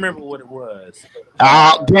 Can't remember what it was.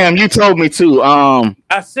 Damn, you told me to. I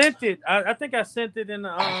sent it. I think I sent it in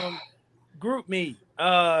the group meet.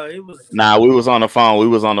 It was. Nah, we was on the phone. We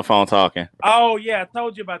was on the phone talking. Oh yeah, I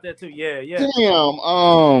told you about that too. Yeah.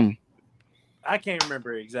 Damn. I can't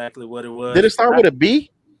remember exactly what it was. Did it start with a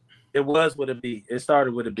B? It was with a B. It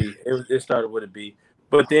started with a B. It started with a B.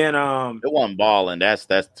 But then it wasn't balling. That's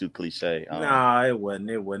too cliche. Nah, it wasn't.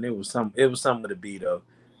 It was something with a B though.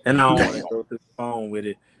 And I don't want to go through the phone with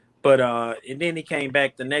it. But and then he came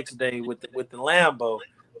back the next day with the Lambo.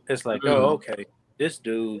 It's like, oh, okay. This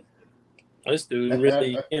dude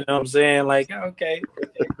really, you know what I'm saying? Like, okay.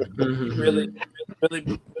 you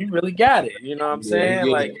really got it. You know what I'm saying?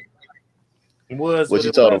 Like, it was what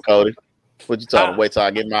you told him, Cody? What you told him? Wait till I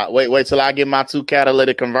get my 2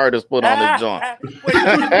 catalytic converters put on this joint.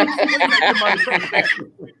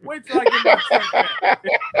 Wait till I get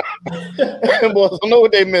my truck. Boys, I know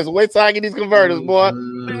what they miss. Wait till I get these converters, boy.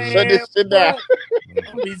 Man, shut this shit down.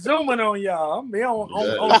 I'm be zooming on y'all. I'm be on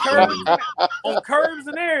curves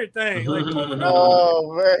and everything. Like,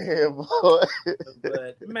 oh man, boy.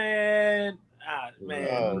 But man. I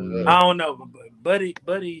don't know, but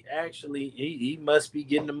Buddy actually he must be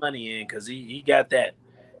getting the money in because he got that.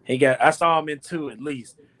 I saw him in 2 at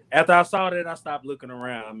least, After I saw that, I stopped looking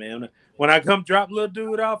around, man. When I come drop little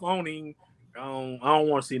dude off, I don't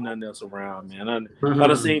want to see nothing else around, man. I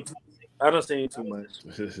done seen too much.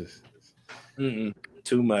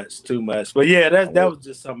 Too much. But yeah, that was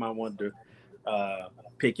just something I wanted to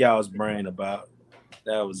pick y'all's brain about.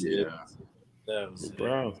 That was it. That was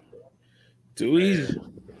bro. Too easy.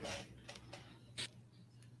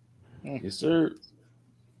 Yes, sir.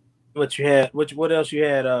 What you had? What else you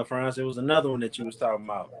had, Franz? It was another one that you was talking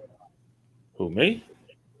about. Who, me?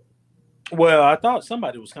 Well, I thought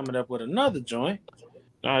somebody was coming up with another joint.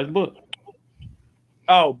 Nah, it's book.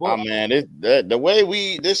 Oh, book. Oh man, the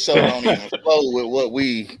way this show don't even flow with what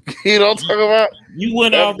we talk about. You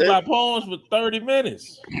went off my poems for 30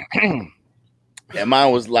 minutes. And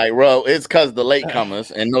mine was like, bro, it's because the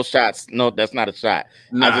latecomers and no shots. No, that's not a shot.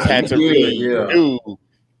 Nah, I just had to redo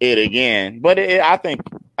it again. But I think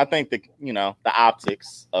the the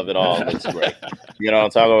optics of it all looks great. You know what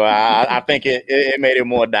I'm talking about? I think it made it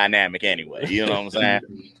more dynamic anyway. You know what I'm saying?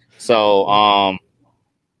 So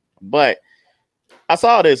but I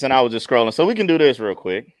saw this and I was just scrolling. So we can do this real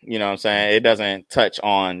quick. You know what I'm saying? It doesn't touch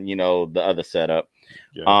on the other setup.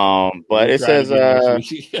 Yeah. But it says the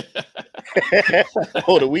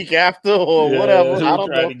week after or whatever. I don't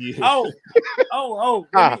know.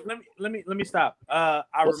 Let me stop. I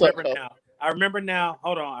remember now.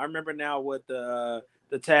 Hold on. I remember now what the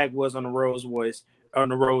tag was on the Rolls Royce.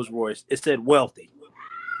 It said wealthy.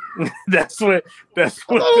 that's what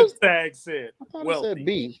the tag said. I thought it said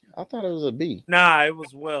B. I thought it was a B. Nah, it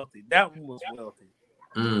was wealthy. That one was wealthy.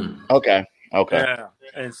 Okay. Yeah.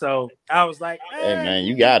 And so I was like, hey man,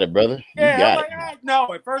 you got it, brother. Yeah, you got it. Like,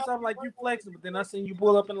 no, at first I'm like, you flexing, but then I seen you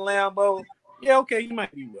pull up in the Lambo. Yeah, okay, you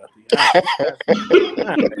might be wealthy.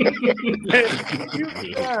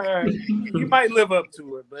 You might live up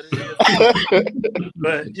to it,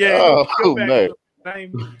 but yeah.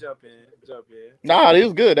 Man. Jump in. Nah, it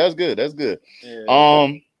was good. That's good.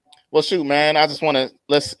 Yeah. Well, shoot, man. I just want to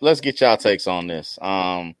let's get y'all takes on this.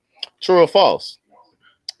 True or false?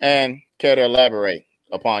 And care to elaborate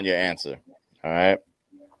upon your answer? All right.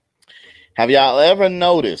 Have y'all ever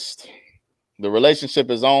noticed the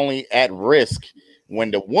relationship is only at risk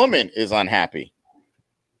when the woman is unhappy?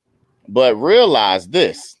 But realize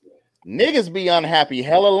this: niggas be unhappy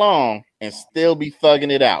hella long and still be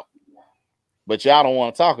thugging it out. But y'all don't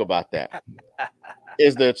want to talk about that.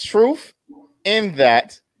 Is there truth in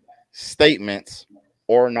that statement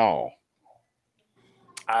or no?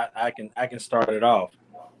 I can start it off.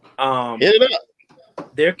 Hit it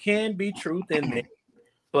up. There can be truth in it,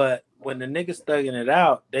 but when the niggas thugging it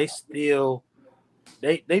out, they still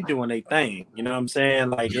they doing their thing. You know what I'm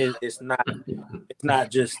saying? Like it's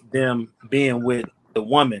not just them being with the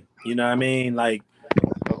woman. You know what I mean? Like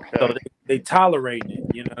so they tolerating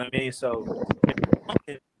it. You know what I mean? So if the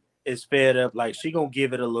woman is fed up, like she gonna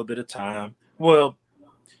give it a little bit of time. Well,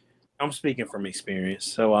 I'm speaking from experience.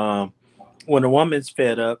 So when a woman's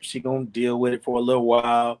fed up, she gonna deal with it for a little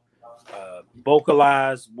while,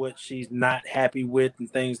 vocalize what she's not happy with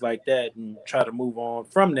and things like that, and try to move on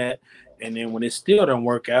from that. And then when it still don't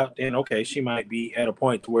work out, then okay, she might be at a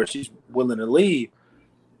point to where she's willing to leave.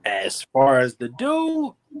 As far as the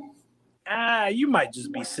dude, you might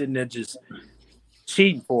just be sitting there just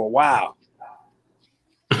cheating for a while.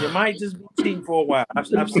 You might just be cheating for a while. I've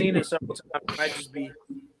seen it several times. You might just be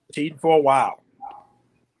cheating for a while.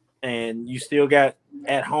 And you still got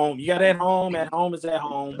at home. You got at home. At home is at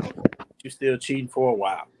home. You're still cheating for a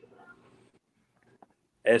while.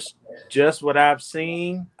 It's just what I've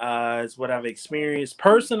seen. It's what I've experienced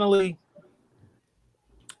personally.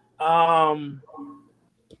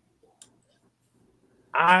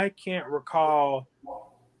 I can't recall.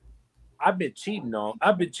 I've been cheated on.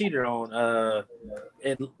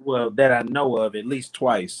 That I know of at least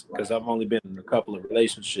twice, because I've only been in a couple of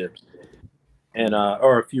relationships, and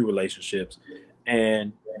or a few relationships.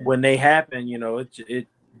 And when they happen, it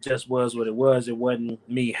just was what it was. It wasn't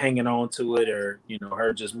me hanging on to it, or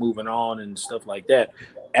her just moving on and stuff like that.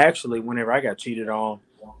 Actually, whenever I got cheated on,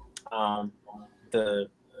 the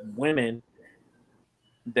women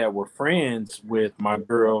that were friends with my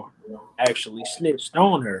girl actually snitched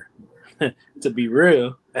on her. To be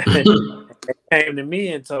real, they came to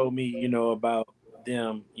me and told me, about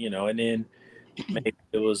them, and then maybe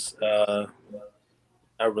it was a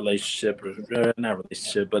relationship, or not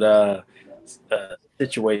relationship, but a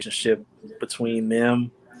situationship between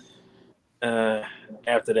them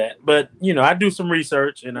after that. But I do some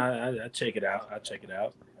research and I check it out.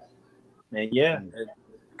 And yeah,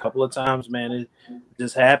 a couple of times, man, it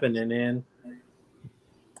just happened, and then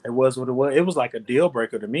it was what it was. It was like a deal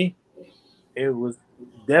breaker to me. It was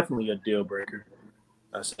definitely a deal breaker.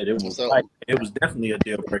 I said it was like, it was definitely a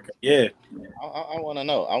deal breaker. Yeah. I want to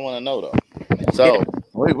know. I want to know though. So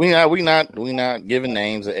we not giving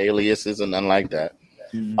names or aliases or nothing like that.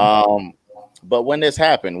 Mm-hmm. But when this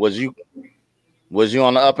happened, was you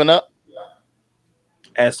on the up and up?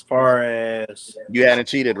 As far as you hadn't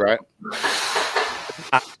cheated, right?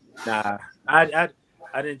 Nah. I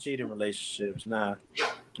didn't cheat in relationships. Nah.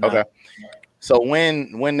 Okay. So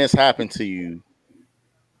when this happened to you,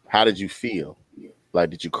 how did you feel? Like,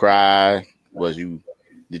 did you cry?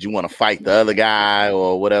 Did you want to fight the other guy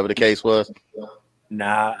or whatever the case was?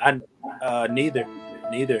 Nah, neither.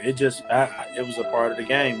 It just it was a part of the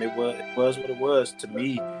game. It was what it was to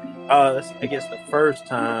me. I guess the first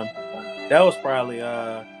time, that was probably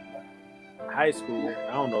high school.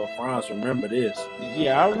 I don't know if Franz remember this.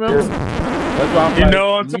 Yeah, I remember. That's why I'm you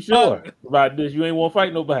know I'm sure about this. You ain't want to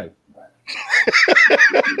fight nobody.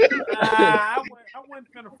 I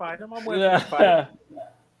wasn't finna fight him.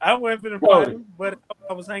 I wasn't finna fight him, but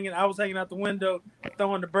I was hanging out the window,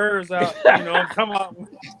 throwing the birds out. You know, I'm talking about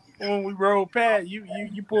when we rolled past, you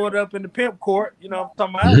pulled up in the pimp court. You know, I'm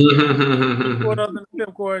talking about you pulled up in the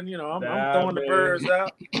pimp court, and you know, I'm throwing the birds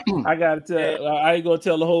out. I gotta tell. I ain't gonna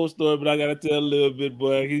tell the whole story, but I gotta tell a little bit,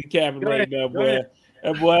 boy. He's capping right now, boy.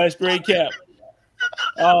 That boy straight cap.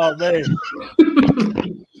 Oh man,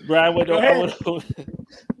 bro, I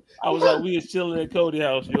was like, we was chilling at Cody's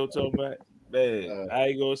house. You know what I'm talking about? Man, I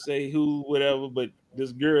ain't gonna say who, whatever, but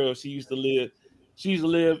this girl, she used to live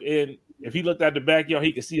in. If he looked out the backyard,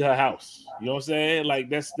 he could see her house. You know what I'm saying? Like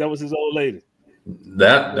that was his old lady.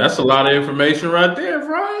 That's a lot of information right there,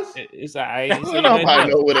 Franz. I ain't saying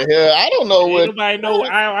nobody know what the hell. I don't know what. Nobody know.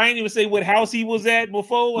 I ain't even say what house he was at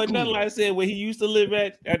before or nothing. Like I said, where he used to live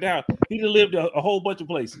at the house. He lived a whole bunch of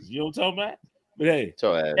places. You know what I'm talking about? But hey,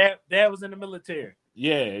 Dad was in the military.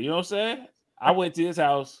 Yeah, you know what I'm saying? I went to his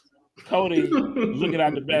house. Cody looking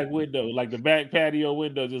out the back window, like the back patio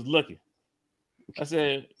window, just looking. I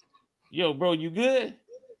said, yo, bro, you good?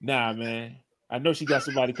 Nah, man. I know she got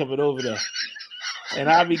somebody coming over there. And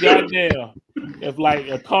I'll be goddamn if like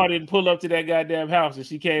a car didn't pull up to that goddamn house and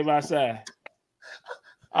she came outside.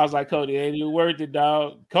 I was like, Cody, ain't even worth it,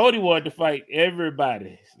 dog. Cody wanted to fight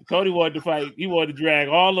everybody. Cody wanted to fight. He wanted to drag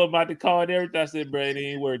all of them out the car and everything. I said, bro, it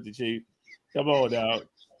ain't worth it, chief. Come on, dog.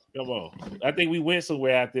 Come on. I think we went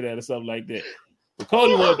somewhere after that or something like that. But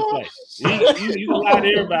Cody wanted to fight. You can lie to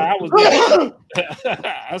everybody. I was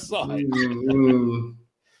there. I saw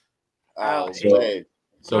it.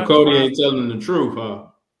 So Cody ain't telling the truth, huh?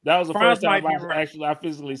 That was the first time I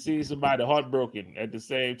physically seen somebody heartbroken at the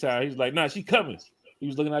same time. He's like, nah, she coming. He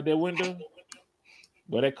was looking out that window.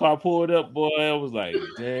 But that car pulled up, boy. I was like,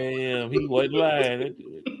 damn, he wasn't lying.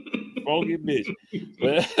 Funky bitch.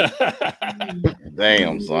 But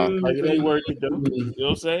damn, son. Like it ain't worth it though. You know what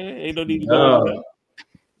I'm saying? Ain't no need to go.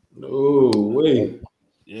 No way.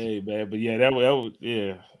 Yeah, man. But yeah, that was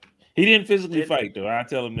yeah. He didn't physically fight though. I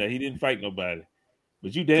tell him that he didn't fight nobody.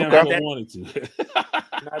 But you damn sure wanted to.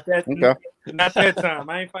 Not that time.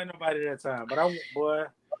 I ain't fight nobody that time. But I'm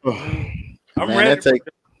ready.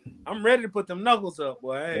 I'm ready to put them knuckles up,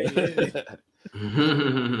 boy.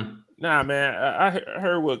 Nah, man. I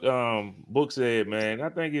heard what Book said, man. I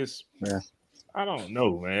think it's I don't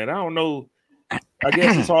know, man. I don't know. I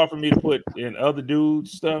guess it's hard for me to put in other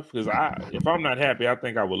dudes' stuff because if I'm not happy, I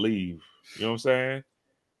think I would leave. You know what I'm saying?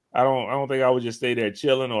 I don't think I would just stay there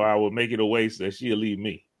chilling, or I would make it a waste that she'll leave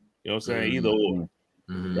me. You know what I'm saying? Either or.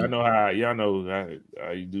 Y'all know how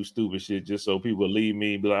you do stupid shit just so people leave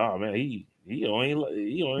me and be like, oh man, he don't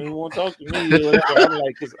even want to talk to me. Or whatever. I'm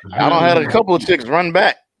like, I don't had a couple of chicks run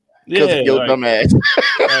back because of your dumb ass.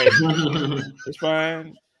 It's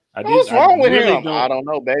fine. What's wrong with him? I don't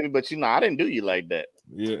know, baby, but I didn't do you like that.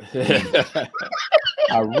 Yeah.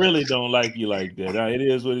 I really don't like you like that. It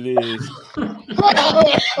is what it is.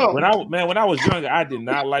 When I was younger, I did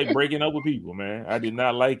not like breaking up with people, man. I did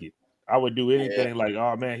not like it. I would do anything like,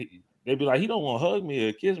 oh man, they'd be like, he don't want to hug me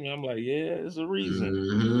or kiss me. I'm like, yeah, there's a reason.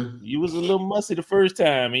 Mm-hmm. You was a little mussy the first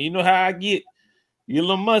time, and you know how I get. You're a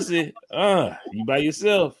little mussy. You by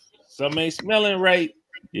yourself. Something ain't smelling right.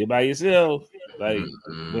 You're by yourself. Like,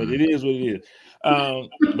 but it is what it is.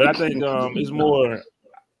 But I think it's more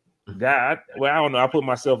that. Well, I don't know. I put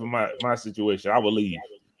myself in my situation. I would leave.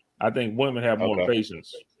 I think women have more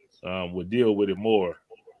patience. Would deal with it more.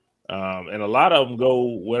 And a lot of them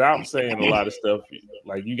go without saying a lot of stuff.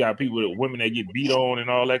 Like you got women that get beat on and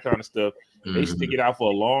all that kind of stuff. They stick it out for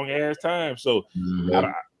a long ass time. So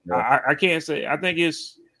I can't say. I think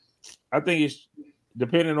it's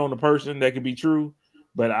depending on the person that could be true.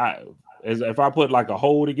 But if I put like a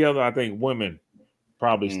whole together, I think women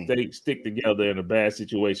probably stick together in a bad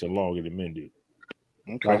situation longer than men do.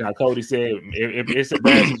 Okay. Like how Cody said, if it's a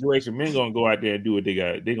bad situation, men gonna go out there and do what they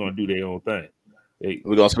got. They're gonna do their own thing.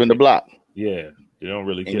 We're gonna spin the block. Yeah, they don't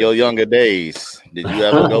really care. In your younger days, did you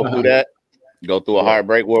ever go through that? Go through a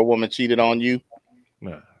heartbreak where a woman cheated on you?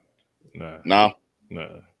 No.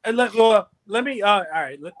 And let me. All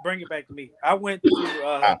right, let's bring it back to me. I went to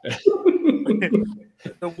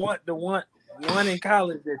the one in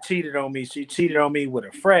college that cheated on me. She cheated on me with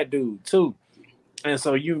a frat dude too, and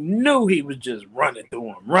so you knew he was just running through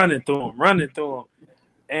him.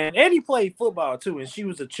 And he played football too, and she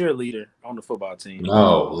was a cheerleader on the football team.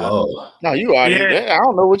 Oh, Lord. No, you already. Yeah. I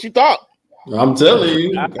don't know what you thought. I'm telling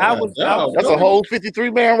you, that's a whole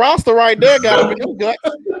 53-man roster right there. Got up in your gut.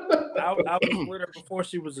 I was with her before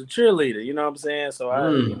she was a cheerleader. You know what I'm saying? So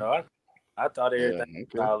I thought everything was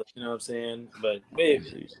college. You know what I'm saying? But it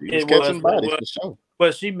was for sure.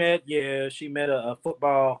 But she met a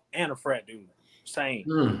football and a frat dude. Same.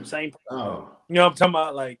 Oh. You know what I'm talking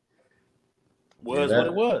about? Like, what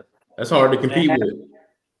it was. That's hard to compete with.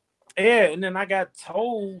 Yeah, and then I got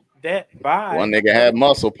told that by one nigga had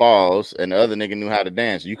muscle paws and the other nigga knew how to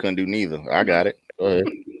dance. You couldn't do neither. I got it. Go ahead.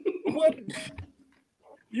 What?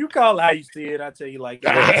 You call it how you see it. I tell you like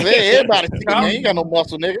that. Everybody see it, man. You got no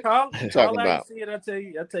muscle, nigga. Call talking about? You see it, I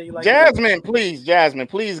tell you like Jasmine,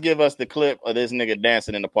 please give us the clip of this nigga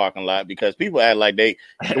dancing in the parking lot because people act like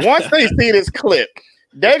once they see this clip,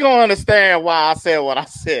 they're gonna understand why I said what I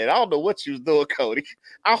said. I don't know what you was doing, Cody.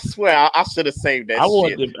 I swear I should have saved that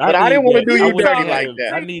shit. But I didn't want to do you dirty like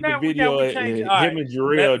that. I need the video of him and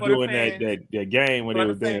Jarrell doing that game when they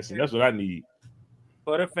were dancing. That's what I need.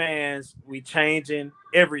 For the fans, we changing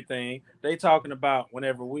everything. They talking about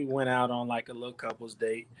whenever we went out on like a little couple's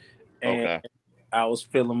date. And I was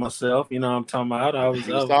feeling myself, you know what I'm talking about. I was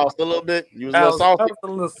sauced a little bit. You was a little salty. I was a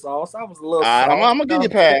little sauce. I'm gonna give you a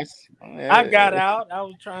pass. I got out. I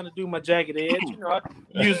was trying to do my jagged edge. You know, I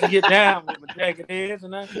used to get down with my jagged edge,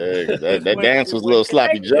 and that dance was a little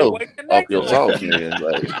sloppy Joe off your sauce, man.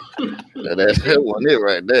 Like that wasn't it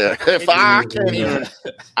right there. If I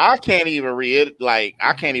can't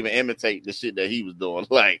even imitate the shit that he was doing.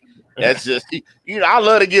 Like that's just I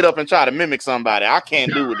love to get up and try to mimic somebody. I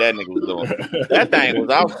can't do what that nigga was doing. That thing was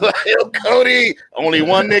out. Cody, only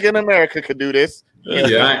one nigga in America could do this.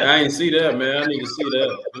 Yeah, I ain't see that, man. I need to see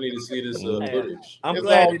that. I need to see this footage. I'm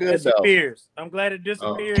glad it disappears. I'm glad it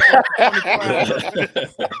disappears.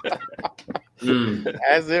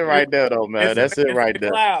 That's it right there, though, man. That's it right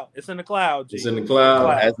there. It's in the cloud. G. It's in the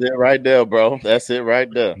cloud. That's it right there, bro. That's it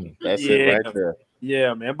right there. That's it right there.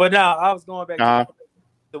 Yeah, man. But now I was going back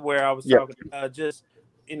to where I was talking. She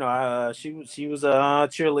was a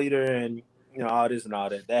cheerleader, and all this and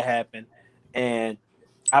all that. That happened, and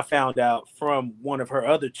I found out from one of her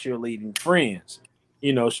other cheerleading friends.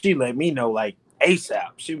 She let me know like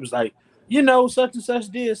ASAP. She was like, such and such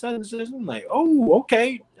did such and such. I'm like, oh,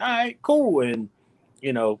 okay, all right, cool. And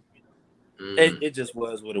it just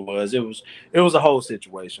was what it was. It was a whole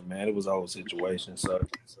situation, man. It was a whole situation. So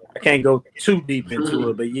I can't go too deep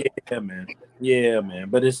into it, but yeah, man.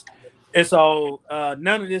 But it's all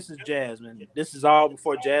none of this is Jasmine. This is all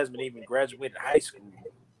before Jasmine even graduated high school,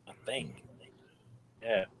 I think.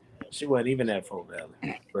 Yeah, she wasn't even at Fort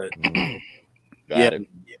Valley, but Got it.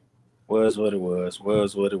 Was what it was.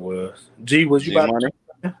 G, was you about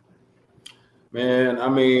to? Man, I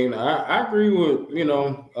mean, I agree with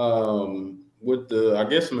with the I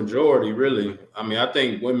guess majority really. I mean, I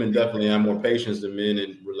think women definitely have more patience than men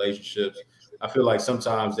in relationships. I feel like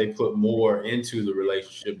sometimes they put more into the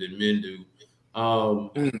relationship than men do,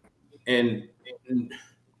 and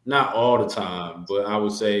not all the time, but I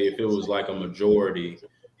would say if it was like a majority,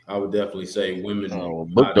 I would definitely say women.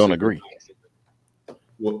 Book don't agree.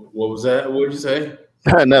 What was that? What did you say?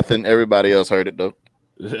 Nothing. Everybody else heard it though.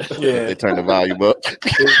 Yeah, they turned the volume up.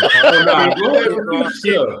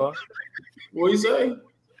 What you say?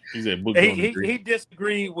 He said Book don't agree. He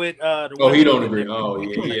disagreed with he don't agree. Oh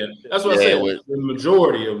yeah. That's what I said. The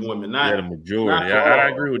majority of women, not the majority. I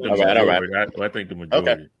agree with the majority. I think the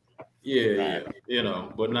majority. Okay. Yeah,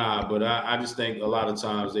 but I just think a lot of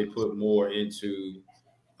times they put more into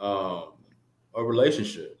a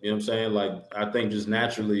relationship. You know what I'm saying? Like I think just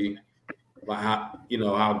naturally, like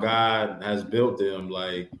how God has built them,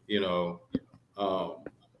 like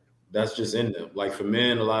that's just in them. Like for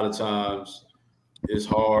men, a lot of times it's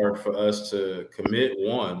hard for us to commit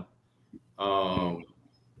one.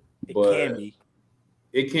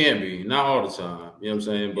 It can be not all the time. You know what I'm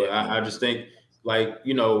saying? But I just think. But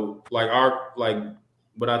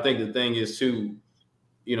I think the thing is too,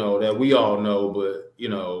 that we all know, but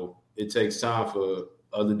it takes time for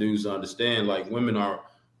other dudes to understand. Like women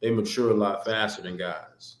they mature a lot faster than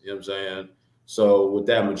guys. You know what I'm saying? So with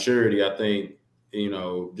that maturity, I think,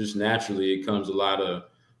 just naturally it comes a lot of,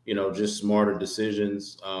 just smarter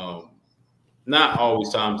decisions. Not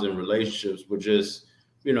always times in relationships, but just,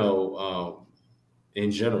 in general, you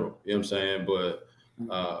know what I'm saying? But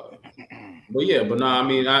yeah, but no, I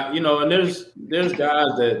mean, and there's guys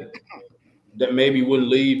that maybe wouldn't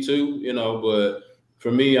leave too, but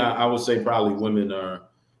for me, I would say probably women are,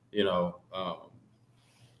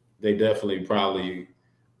 they definitely probably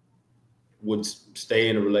would stay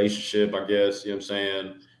in a relationship, I guess, you know what I'm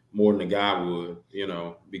saying, more than a guy would,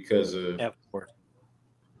 because of. Yeah, of course.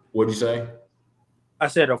 What'd you say? I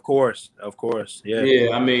said, of course. Yeah.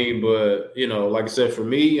 Yeah, I mean, but, like I said, for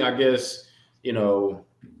me, I guess, I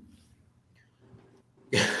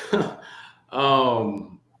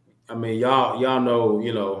mean, y'all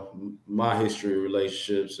know, my history of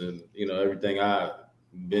relationships and, everything I've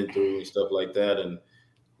been through and stuff like that. And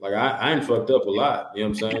like, I ain't fucked up a lot, you know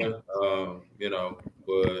what I'm saying?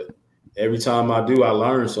 But every time I do, I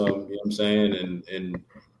learn something, you know what I'm saying? And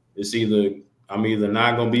it's I'm either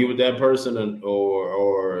not going to be with that person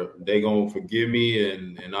or they going to forgive me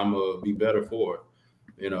and I'm going to be better for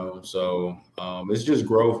it, So it's just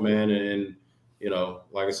growth, man. And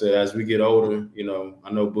like I said, as we get older, I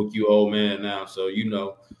know Book, you old man now, so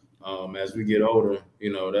as we get older,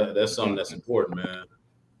 that's something that's important, man.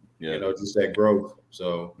 Yeah, just that growth.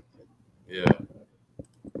 So yeah.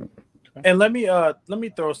 And let me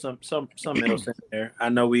throw something else in there. I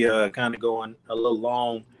know we kind of going a little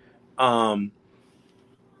long.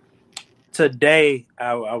 Today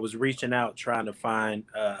I was reaching out trying to find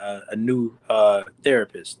a new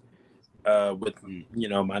therapist with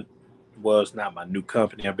it's not my new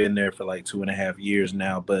company. I've been there for like 2.5 years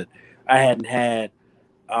now, but I hadn't had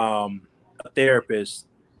a therapist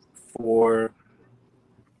for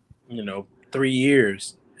 3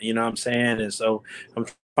 years. You know what I'm saying? And so I'm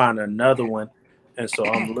finding another one. And so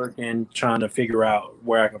I'm looking, trying to figure out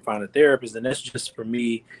where I can find a therapist. And that's just for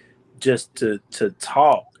me just to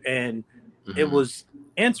talk. And it was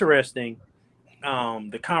interesting,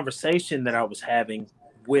 the conversation that I was having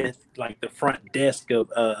with like the front desk of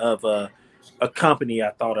a company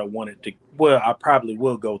I thought I wanted to, I probably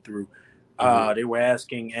will go through. They were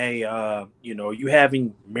asking, hey, are you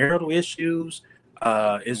having marital issues?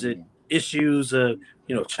 Is it issues of,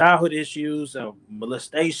 childhood issues,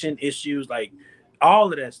 molestation issues, like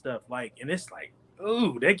all of that stuff. Like, and it's like,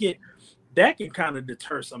 ooh, that can kind of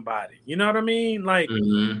deter somebody. You know what I mean? Like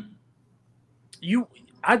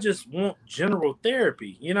I just want general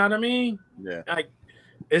therapy. You know what I mean? Yeah. Like,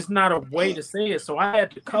 it's not a way to say it. So I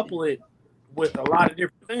had to couple it with a lot of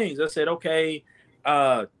different things. I said, okay,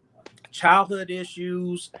 childhood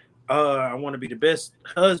issues. I want to be the best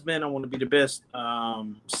husband. I want to be the best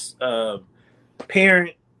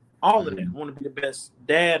parent. All of that. I want to be the best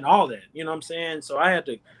dad and all that. You know what I'm saying? So I had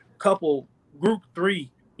to couple group 3,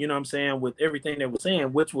 you know what I'm saying, with everything they were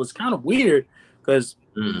saying, which was kind of weird because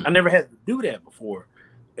I never had to do that before.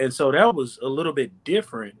 And so that was a little bit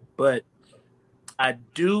different. But I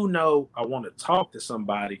do know I want to talk to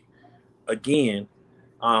somebody again,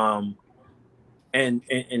 and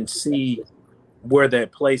see where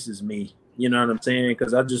that places me. You know what I'm saying?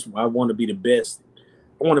 Because I want to be the best.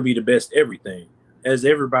 I want to be the best everything, as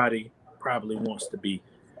everybody probably wants to be.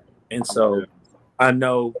 And so I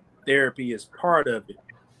know therapy is part of it.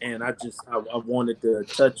 And I wanted to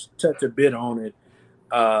touch a bit on it,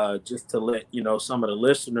 just to let some of the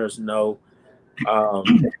listeners know.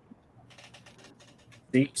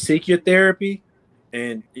 Seek your therapy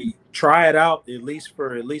and try it out at least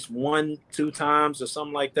 1-2 times or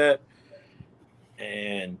something like that.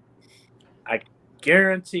 And I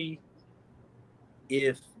guarantee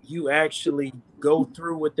if you actually go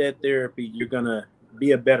through with that therapy, you're going to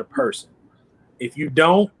be a better person. If you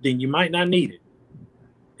don't, then you might not need it.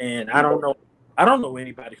 And I don't know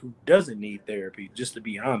anybody who doesn't need therapy, just to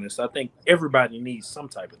be honest. I think everybody needs some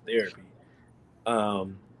type of therapy.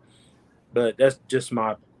 But that's just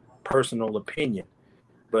my personal opinion.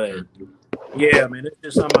 But yeah, man, it's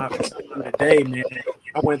just something today, man.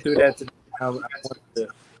 I went through that today. I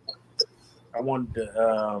wanted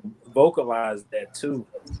to vocalize that too,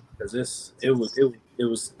 because it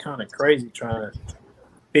was kind of crazy trying to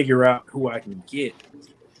figure out who I can get.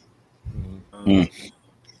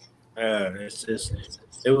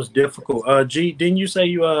 It was difficult. G, didn't you say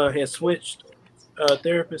you had switched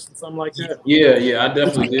therapists and something like that? Yeah, I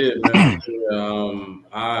definitely did, man.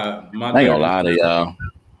 I ain't gonna lie to y'all.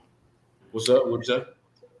 What's up? What'd you say?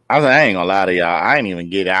 I ain't gonna lie to y'all. I ain't even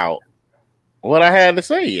get out what I had to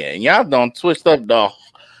say yet. And y'all done twist up the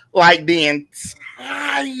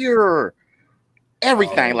entire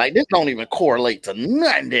everything. Like this don't even correlate to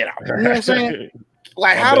nothing that I, you know what I'm saying?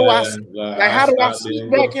 Like how do I see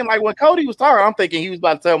back in? Like when Cody was talking, I'm thinking he was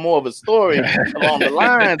about to tell more of a story along the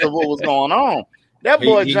lines of what was going on. That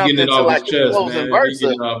boy jumped into like the closing verse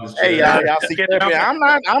of, hey y'all see Pepe.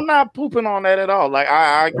 I'm not pooping on that at all. Like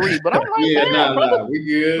I agree, but I'm like, brother, we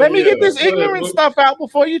good. Let me get this ignorant stuff out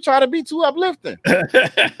before you try to be too uplifting. You know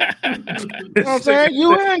what I'm saying?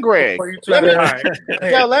 You and Greg.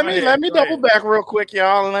 Let me double back real quick,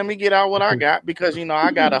 y'all, and let me get out what I got because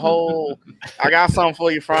I got something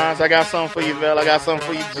for you, Franz. I got something for you, Vel. I got something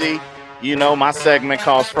for you, G. My segment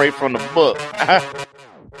called Straight from the Book.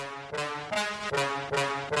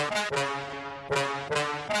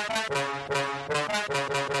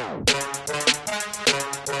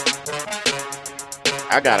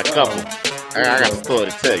 I got a couple. I got a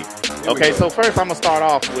story to tell you. Okay, so first I'm gonna start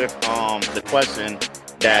off with the question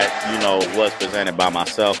that was presented by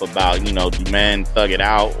myself about do men thug it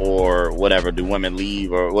out or whatever, do women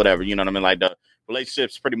leave or whatever, you know what I mean? Like the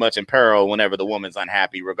relationship's pretty much in peril whenever the woman's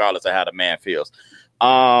unhappy, regardless of how the man feels.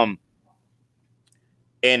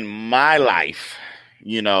 In my life,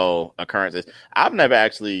 occurrences, I've never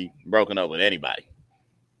actually broken up with anybody.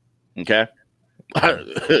 Okay.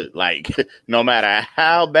 Like no matter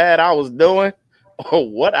how bad I was doing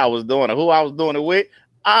or what I was doing or who I was doing it with,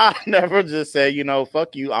 I never just said,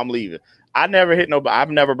 fuck you, I'm leaving. I never hit nobody. I've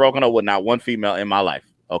never broken up with not one female in my life.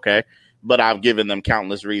 Okay. But I've given them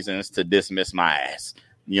countless reasons to dismiss my ass.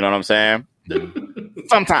 You know what I'm saying?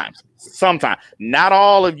 Sometimes. Not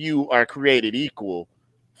all of you are created equal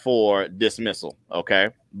for dismissal. Okay.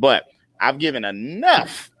 But I've given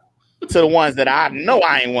enough to the ones that I know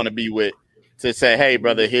I ain't want to be with to say, hey,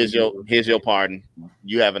 brother, here's your pardon.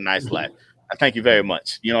 You have a nice life. I thank you very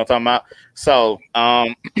much. You know what I'm talking about? So,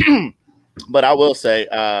 but I will say,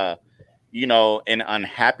 in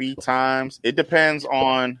unhappy times, it depends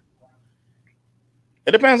on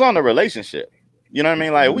the relationship. You know what I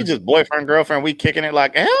mean? Like we just boyfriend, girlfriend, we kicking it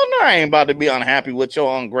like, hell no, I ain't about to be unhappy with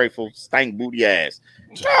your ungrateful stank booty ass.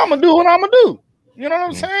 No, I'm going to do what I'm going to do. You know what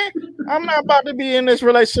I'm saying? I'm not about to be in this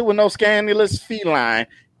relationship with no scandalous feline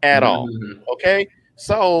at all. Okay.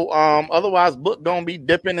 So otherwise book gonna be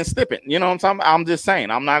dipping and stipping. You know what I'm talking about? I'm just saying,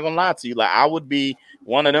 I'm not gonna lie to you. Like I would be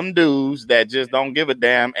one of them dudes that just don't give a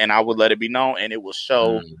damn, and I would let it be known and it will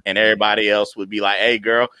show, and everybody else would be like, hey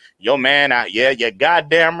girl, your man out, yeah, you're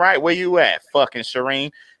goddamn right. Where you at? Fucking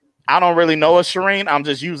Shireen. I don't really know a Shireen, I'm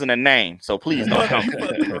just using a name. So please don't come.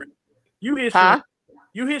 You hit Shireen.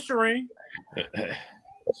 You hit Shireen.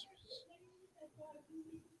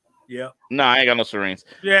 Yeah. No, I ain't got no Serenes.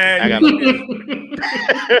 Yeah. I got no.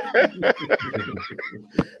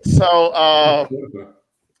 So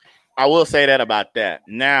I will say that about that.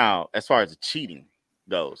 Now, as far as the cheating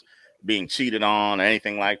goes, being cheated on or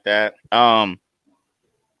anything like that, to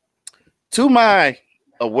my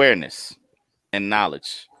awareness and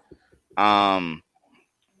knowledge, I've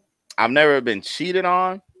never been cheated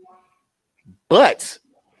on, but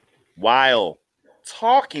while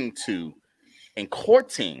talking to and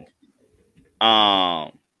courting,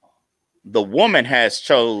 the woman has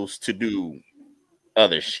chose to do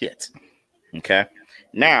other shit. Okay.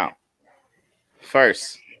 Now,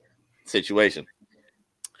 first situation.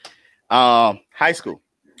 High school.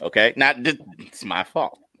 Okay. It's my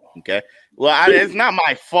fault. Okay. Well, it's not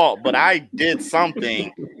my fault, but I did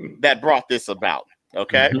something that brought this about.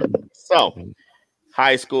 Okay. So,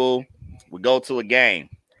 high school, we go to a game,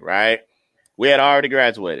 right? We had already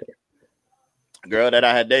graduated. A girl that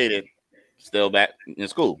I had dated still back in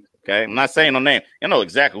school. Okay. I'm not saying no name. You know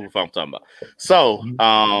exactly who I'm talking about. So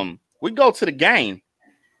we go to the game.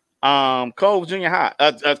 Cove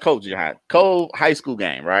High School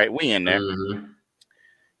game, right? We in there.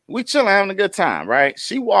 We chilling, having a good time, right?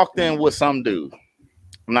 She walked in with some dude.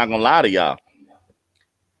 I'm not gonna lie to y'all.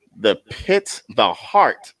 The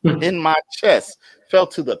heart in my chest fell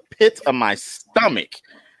to the pit of my stomach.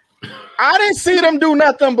 I didn't see them do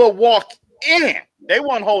nothing but walk in. They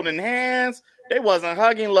weren't holding hands. They wasn't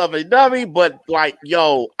hugging lovey-dovey, but like,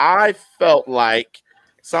 yo, I felt like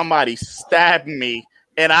somebody stabbed me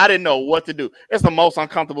and I didn't know what to do. It's the most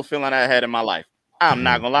uncomfortable feeling I had in my life. I'm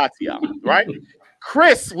not gonna lie to y'all, right?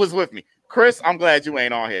 Chris was with me. Chris, I'm glad you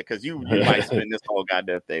ain't on here because you might spend this whole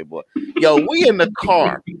goddamn day, boy. Yo, we in the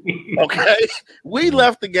car, okay? We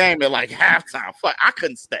left the game at like halftime. Fuck, I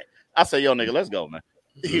couldn't stay. I said, yo, nigga, let's go, man.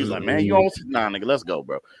 He was like, man, you almost nah, nigga, let's go,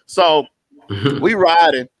 bro. So we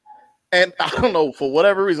riding, and I don't know, for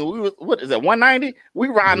whatever reason, we was, what is that, 190? We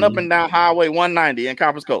riding up and down Highway 190 in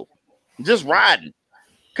Copper's Cove. Just riding.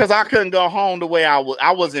 Because I couldn't go home the way I was.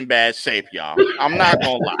 I was in bad shape, y'all. I'm not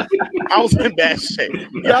gonna lie. I was in bad shape.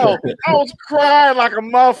 Yo, I was crying like a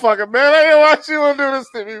motherfucker, man. I didn't want you to do this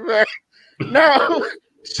to me, man. No,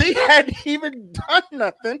 she hadn't even done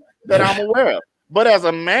nothing that I'm aware of. But as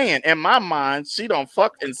a man, in my mind, she done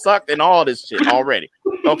fucked and sucked and all this shit already.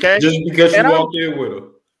 Okay? Just because she walked in with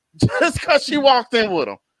him. Just because she walked in with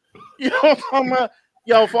him. You know what I'm talking about?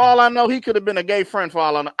 Yo, for all I know, he could have been a gay friend. For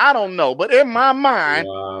all I know, I don't know. But in my mind,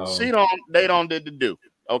 they don't did the do.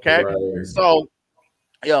 Okay, right. So,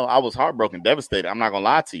 yo, I was heartbroken, devastated. I'm not gonna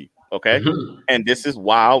lie to you. Okay, and this is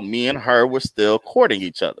while me and her were still courting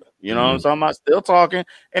each other. You know what I'm talking about? Still talking,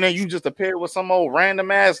 and then you just appeared with some old random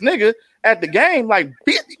ass nigga at the game. Like,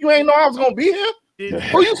 bitch, you ain't know I was gonna be here.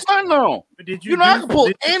 Who you standing on? You know I can pull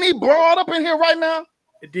any broad up in here right now.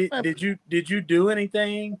 Did you do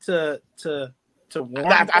anything to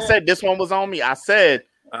I said this one was on me. I said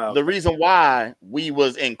the reason why we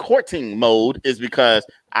was in courting mode is because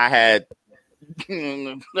I had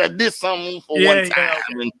I did something for one time.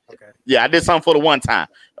 Yeah, I did something for the one time.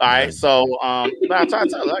 All right. So I tried to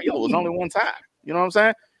tell her, yo, it was only one time. You know what I'm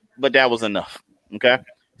saying? But that was enough. Okay.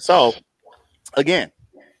 So again,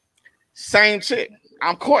 same chick.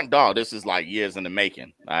 I'm courting, dog. This is like years in the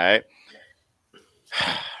making. All right.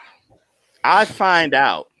 I find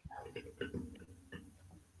out.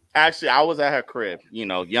 Actually, I was at her crib, you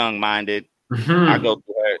know, young-minded. I go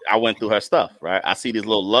through her. I went through her stuff, right? I see these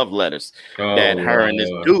little love letters that her and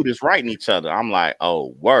this dude is writing each other. I'm like,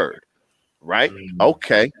 oh, word, right?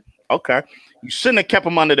 Okay. You shouldn't have kept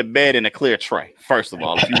them under the bed in a clear tray, first of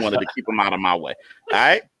all, if you wanted to keep them out of my way. All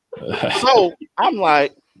right. So I'm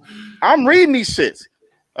like, I'm reading these shits.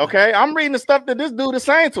 Okay. I'm reading the stuff that this dude is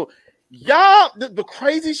saying to y'all. The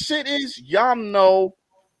crazy shit is y'all know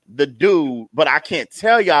the dude, but I can't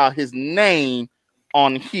tell y'all his name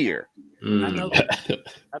on here. I know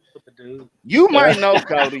the dude. You might know,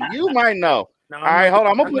 Cody. You might know. No, all right, hold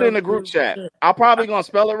on. I'm gonna put it in the group chat. I'm probably gonna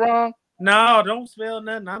spell it wrong. No, don't spell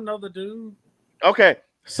nothing. I know the dude. Okay,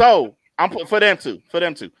 so I'm for them too.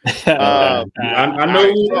 I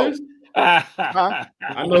know who it is.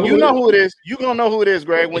 I know you know who it is. You're gonna know who it is,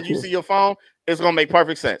 Greg. When you see your phone, it's gonna make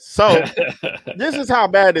perfect sense. So this is how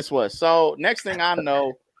bad this was. So next thing I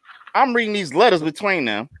know, I'm reading these letters between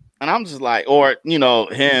them, and I'm just like, or you know,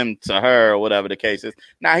 him to her, or whatever the case is.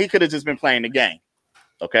 Now he could have just been playing the game.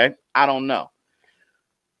 Okay, I don't know.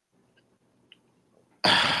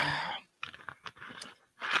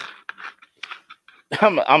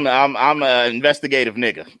 I'm an investigative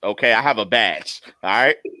nigga. Okay, I have a badge. All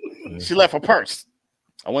right. She left a purse.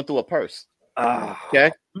 I went through a purse. Okay,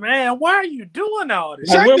 man, why are you doing all this?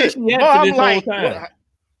 I'm like,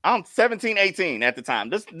 I'm 17, 18 at the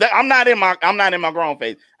time. I'm not in my grown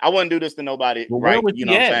phase. I wouldn't do this to nobody, right? You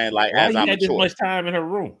know what I'm saying? Like, as I'm had this much time in her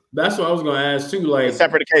room. That's what I was gonna ask too. Like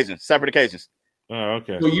separate occasions. Oh,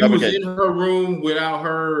 okay. So you was in her room without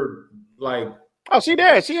her, like. Oh, she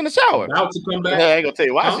there. She in the shower. About to come back. Yeah, I ain't gonna tell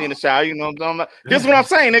you why she in the shower. You know what I'm talking about? This is what I'm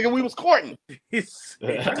saying, nigga. We was courting. I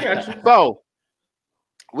got you. So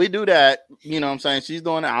we do that. You know what I'm saying? She's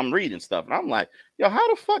doing it. I'm reading stuff. And I'm like, yo, how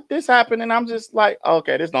the fuck this happened? And I'm just like,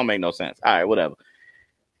 okay, this don't make no sense. All right, whatever.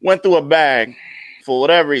 Went through a bag for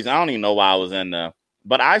whatever reason. I don't even know why I was in there.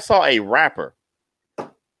 But I saw a rapper.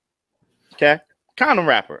 Okay? Kind of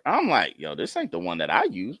rapper. I'm like, yo, this ain't the one that I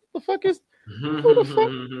use. What the fuck is... Who the fuck?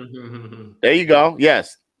 There you go.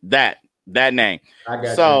 Yes, that name. I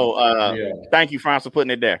got so you. Thank you, Franz, for putting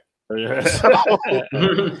it there.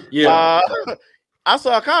 I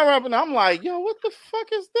saw a car rapper and I'm like, yo, what the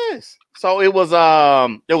fuck is this? So it was a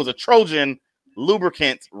Trojan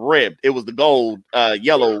lubricant ribbed. It was the gold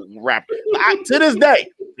yellow wrapper. To this day,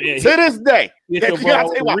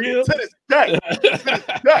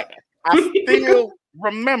 I still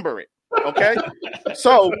remember it. Okay,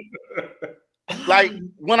 so like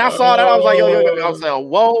when I saw that, I was like, yo, I was like,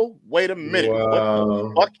 whoa, wait a minute, what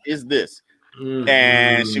the fuck is this?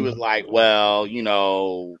 And she was like, well, you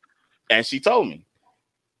know, and she told me,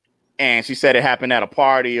 and she said it happened at a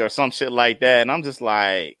party or some shit like that, and I'm just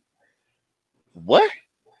like, what?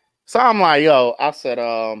 So I'm like, yo, I said,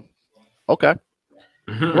 okay,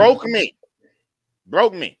 broke me,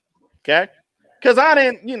 okay. Because I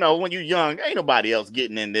didn't, you know, when you're young, ain't nobody else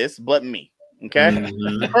getting in this but me. Okay?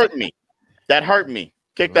 Hurt me. That hurt me.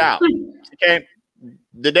 Kicked out. Okay?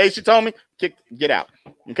 The day she told me, get out.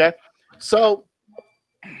 Okay? So,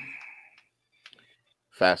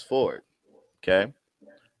 fast forward. Okay?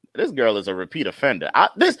 This girl is a repeat offender.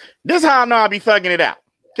 This how I know I be thugging it out.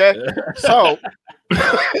 Okay? So, because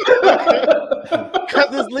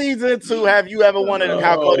this leads into, have you ever wanted,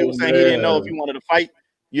 how Cody was saying he didn't know if you wanted to fight.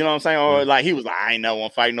 You know what I'm saying? Or like he was like, I ain't never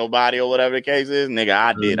want to fight nobody or whatever the case is. Nigga,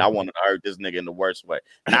 I did. I wanted to hurt this nigga in the worst way.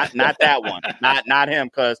 Not that one. Not him,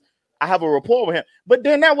 because I have a rapport with him. But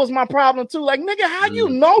then that was my problem too. Like, nigga, how you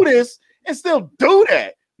know this and still do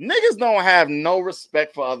that? Niggas don't have no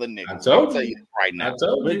respect for other niggas. I'll tell you right now.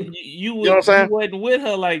 You know what I'm saying? You wasn't with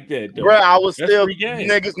her like that, though. Bro, I was still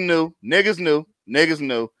niggas knew.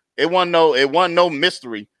 It wasn't no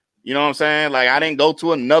mystery. You know what I'm saying? Like, I didn't go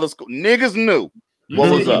to another school. Niggas knew what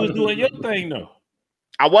was up. You was doing your thing, though.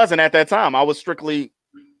 I wasn't at that time. I was strictly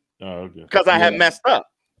because I had messed up.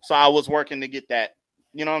 So I was working to get that.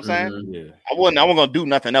 You know what I'm saying? Yeah. I wasn't gonna do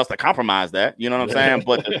nothing else to compromise that. You know what I'm saying?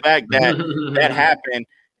 But the fact that happened,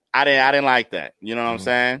 I didn't like that. You know what I'm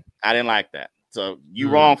saying? I didn't like that. So you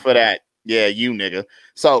wrong for that. Yeah, you nigga.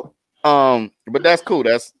 So but that's cool.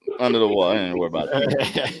 That's under the wall. I ain't worry about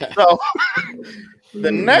it. So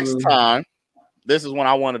the next time, this is when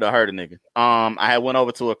I wanted to hurt a nigga. I had went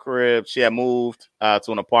over to a crib. She had moved to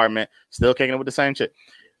an apartment, still kicking it with the same chick.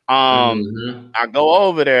 I go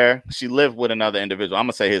over there. She lived with another individual. I'm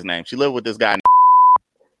gonna say his name. She lived with this guy.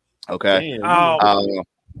 Okay. Damn,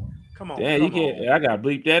 come on. Damn, you can't. I gotta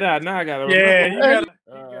bleep that out. Now I gotta. Yeah, you gotta.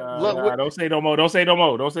 Look, don't say no more. Don't say no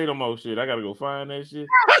more. Don't say no more. Shit, I gotta go find that shit.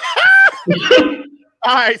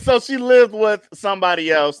 All right, so she lived with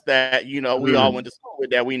somebody else that we all went to school with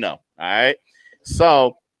that we know. All right,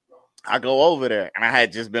 so I go over there, and I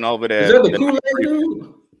had just been over there. Is that the Kool-Aid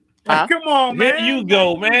dude? Huh? Come on, man. There you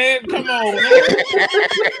go, man. Come on, man.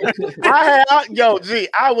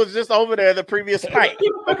 I was just over there the previous night.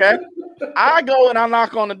 Okay, I go and I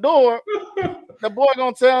knock on the door. The boy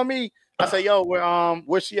gonna tell me. I say, yo,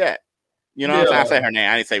 where's she at? You know what I'm saying? I say her name.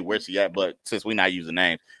 I didn't say where she at, but since we're not using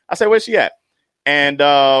names, I say, where's she at? And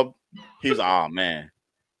he was, oh man,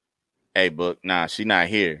 hey, Book, nah, she not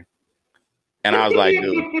here. And I was like,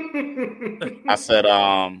 dude, I said,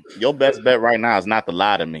 your best bet right now is not to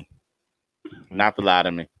lie to me. Not to lie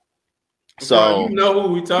to me. So you know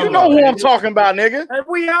who we talking about. You know who I'm nigga. talking about, nigga. Hey,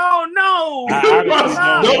 we all know.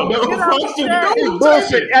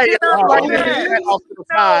 Bullshit. Hey, off to the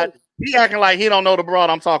side. He acting like he don't know the broad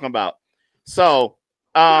I'm talking about. So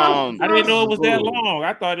I didn't know it was that long.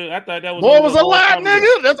 I thought that was. Boy, it was a lie,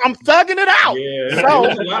 nigga. I'm thugging it out. Yeah,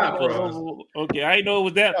 so okay, I didn't know it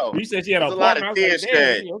was that. You said she had a lot of tears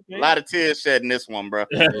shed. A lot of tears shed in this one, bro.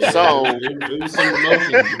 So it was some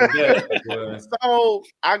emotions. So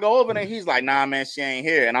I go over there. He's like, nah, man, she ain't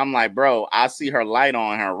here. And I'm like, bro, I see her light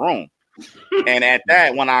on in her room. And at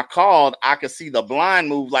that, when I called, I could see the blind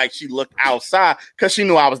move like she looked outside because she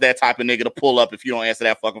knew I was that type of nigga to pull up if you don't answer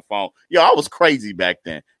that fucking phone. Yo, I was crazy back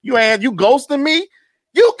then. You ghosting me?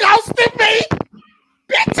 You ghosted me?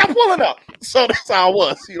 Bitch, I'm pulling up. So that's how I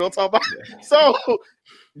was. You know what I'm talking about? So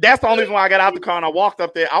that's the only reason why I got out the car and I walked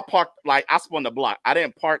up there. I parked, I spun the block. I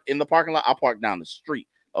didn't park in the parking lot. I parked down the street.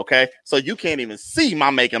 Okay? So you can't even see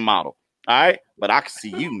my make and model. All right? But I can see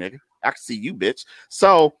you, nigga. I can see you, bitch.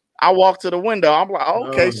 So I walked to the window. I'm like,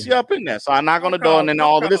 okay, she up in there. So I knock on the door, and then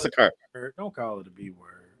all of this occurred. Don't call it a B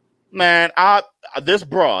word. Man, this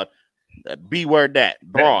broad, B word that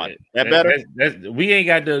broad. That better? We ain't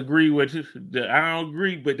got to agree with. I don't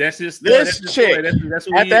agree, but that's just this chick.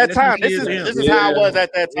 At that time, this is how I was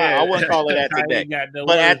at that time. I wouldn't call it that today.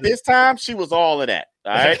 But at this time, she was all of that.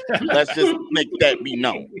 All right, let's just make that be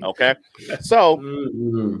known. Okay,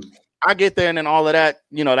 so. I get there and then all of that,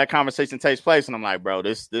 that conversation takes place. And I'm like, bro,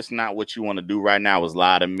 this not what you want to do right now is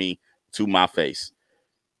lie to me to my face.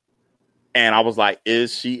 And I was like,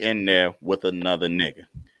 is she in there with another nigga?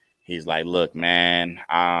 He's like, look, man,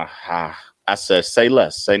 I said, say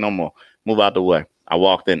less, say no more. Move out the way. I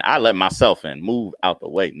walked in. I let myself in. Move out the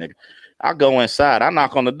way, nigga. I go inside. I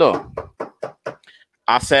knock on the door.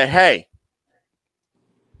 I said, hey,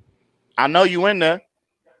 I know you in there.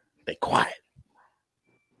 They quiet.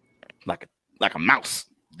 Like a mouse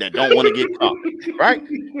that don't want to get caught, right?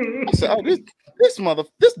 I said, oh, this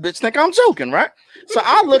bitch think I'm joking, right? So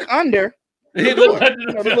I look under the door.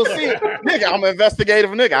 The little seat. Nigga, I'm an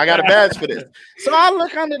investigative nigga. I got a badge for this. So I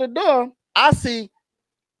look under the door. I see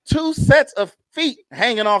 2 sets of feet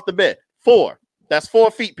hanging off the bed. 4. That's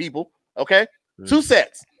 4 feet, people. Okay, 2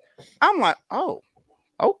 sets. I'm like, oh,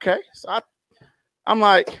 okay. So I'm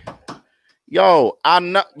like,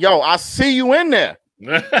 I see you in there.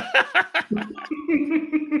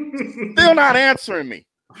 Still not answering me.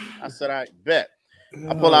 I said, I bet.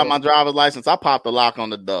 I pull out my driver's license. I pop the lock on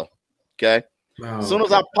the door. Okay. As soon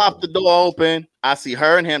as I pop the door open, I see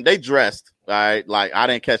her and him. They dressed. All right. Like I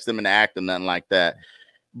didn't catch them in the act or nothing like that.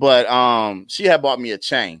 But she had bought me a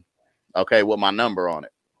chain. Okay, with my number on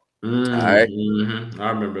it. All right. I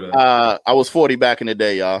remember that. I was 40 back in the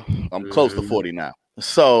day, y'all. I'm close to 40 now.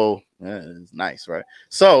 So it's nice, right?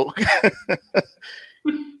 So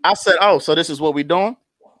I said, oh, so this is what we doing?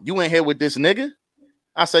 You in here with this nigga?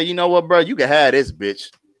 I said, you know what, bro? You can have this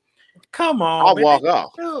bitch. Come on, I'll man. walk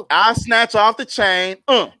off. I'll snatch off the chain.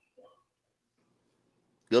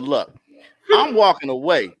 Good luck. I'm walking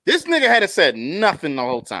away. This nigga hadn't said nothing the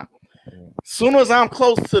whole time. Soon as I'm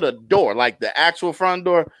close to the door, like the actual front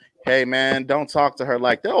door, hey man, don't talk to her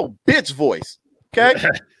like that. Oh, bitch voice. Okay?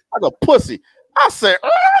 Like a pussy. I said,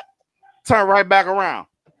 turn right back around.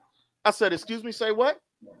 I said, excuse me, say what?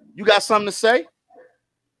 You got something to say?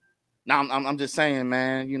 Now I'm just saying,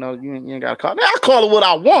 man, you know, you ain't gotta call. I'll call it what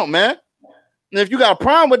I want, man. And if you got a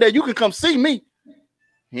problem with that, you can come see me.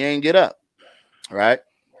 He ain't get up. Right?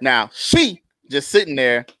 Now she just sitting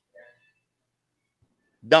there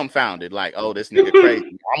dumbfounded, like, oh, this nigga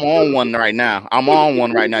crazy. I'm on one right now.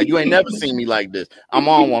 You ain't never seen me like this. I'm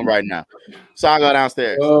on one right now. So I go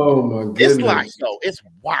downstairs. Oh my goodness. It's like, yo, it's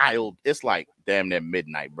wild. It's like damn near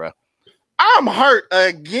midnight, bro. I'm hurt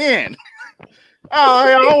again.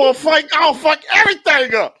 I don't fuck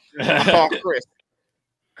everything up. I call Chris.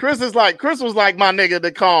 Chris was like my nigga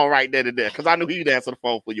to call right there to there because I knew he'd answer the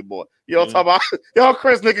phone for your boy. You know what I'm talking about? Yo,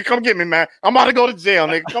 Chris, nigga, come get me, man. I'm about to go to jail,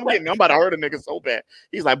 nigga. Come get me. I'm about to hurt a nigga so bad.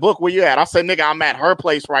 He's like, Book, where you at? I said, nigga, I'm at her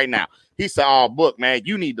place right now. He said, oh, Book, man,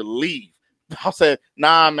 you need to leave. I said,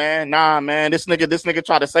 nah, man. This nigga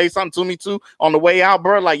tried to say something to me too on the way out,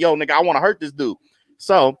 bro. Like, yo, nigga, I want to hurt this dude.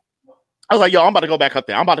 So I was like, yo, I'm about to go back up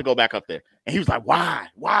there. And he was like, why?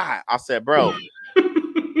 I said, bro,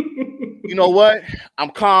 you know what? I'm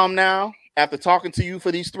calm now. After talking to you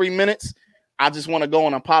for these 3 minutes, I just want to go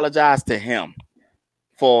and apologize to him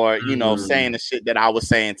for, you know, saying the shit that I was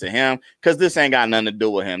saying to him because this ain't got nothing to do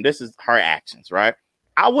with him. This is her actions, right?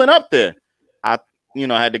 I went up there. I, you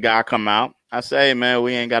know, had the guy come out. I say, hey, man,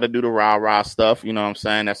 we ain't got to do the rah-rah stuff. You know what I'm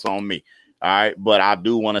saying? That's on me. All right. But I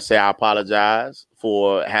do want to say I apologize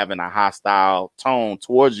for having a hostile tone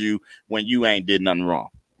towards you when you ain't did nothing wrong.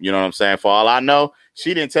 You know what I'm saying? For all I know,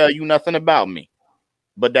 she didn't tell you nothing about me,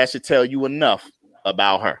 but that should tell you enough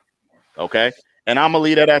about her. Okay. And I'm going to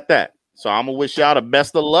leave it at that. So I'm going to wish y'all the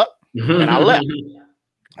best of luck. And I left.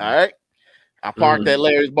 All right. I parked at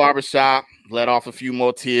Larry's barbershop, let off a few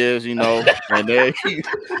more tears, you know, and then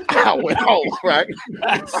I went home, right?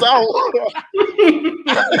 So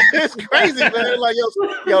it's crazy, man. Like,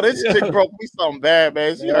 yo, this chick broke me something bad,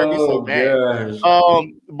 man. She hurt me so bad. Gosh.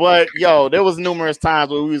 But yo, there was numerous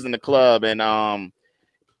times when we was in the club, and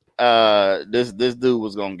this dude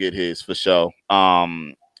was gonna get his for sure.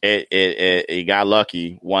 He got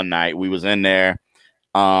lucky one night. We was in there,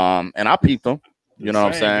 and I peeped him. You know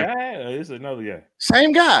what I'm saying? Guy, or it's another guy.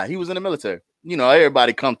 Same guy. He was in the military. You know,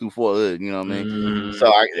 everybody come through Fort Hood. You know what I mean?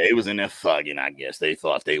 So they was in there fucking. I guess they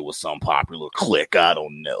thought they was some popular clique. I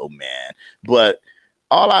don't know, man. But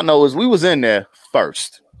all I know is we was in there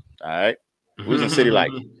first. All right, we was in City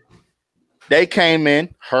Light. They came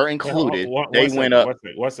in, her included. They went up.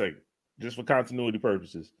 One second, just for continuity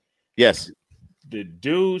purposes. Yes. The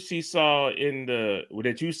dude she saw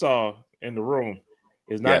that you saw in the room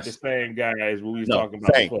is not the same guy as what we was talking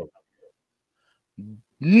about before.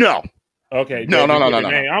 No. Okay. No.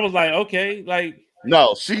 I was like, okay, like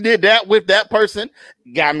no, she did that with that person,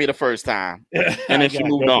 got me the first time, and then she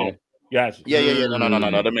moved on. Gotcha. Yeah. No.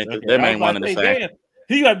 That ain't one of the same.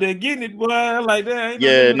 He got there getting it, boy. Like that.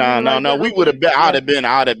 Yeah, no. We would have been. I'd have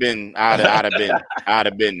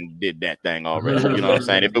been. Did that thing already. You know what I'm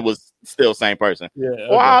saying? If it was still same person. Yeah.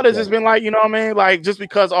 Well, all this has been like, you know what I mean? Like just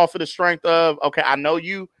because off of the strength of, okay, I know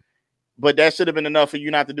you, but that should have been enough for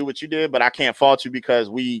you not to do what you did. But I can't fault you because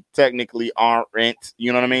we technically aren't.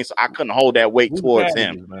 You know what I mean? So I couldn't hold that weight towards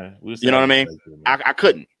him. You know what I mean? I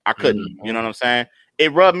couldn't. You know what I'm saying?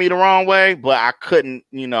 It rubbed me the wrong way, but I couldn't,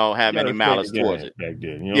 you know, have any malice towards it. Back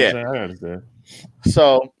then. You know what I'm saying? I understand.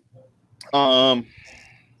 So,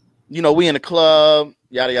 you know, we in the club,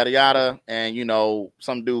 yada, yada, yada. And, you know,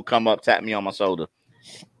 some dude come up, tap me on my shoulder.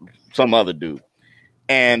 Some other dude.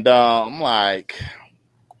 And I'm like,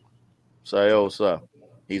 so, yo, what's up?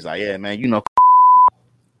 He's like, yeah, man, you know.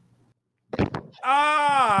 Yo,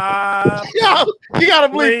 you got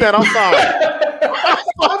to bleep that. I'm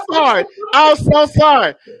sorry. I'm so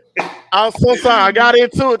sorry. I got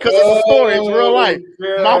into it because it's a story. It's real life.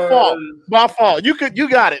 My fault. You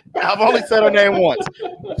got it. I've only said her name once.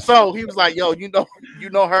 So he was like, yo, you know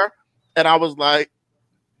her? And I was like,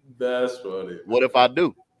 that's funny. What if I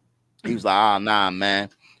do? He was like, nah, man.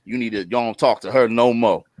 You don't talk to her no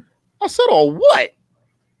more. I said, oh, what?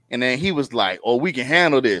 And then he was like, oh, we can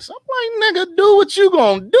handle this. I'm like, nigga, do what you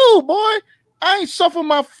gonna do, boy. I ain't shuffling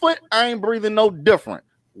my foot. I ain't breathing no different.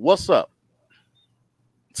 What's up?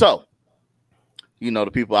 So you know,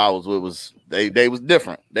 the people I was with was they was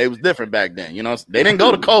different. They was different back then. You know, they didn't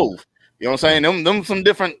go to Cove. You know what I'm saying? Them some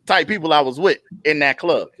different type people I was with in that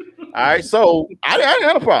club. All right, so I didn't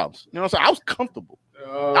have no problems. You know what I'm saying? I was comfortable.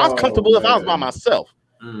 I was comfortable if I was by myself.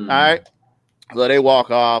 All right. So they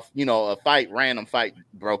walk off, you know, random fight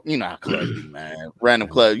broke. You know how clubs be, man. Random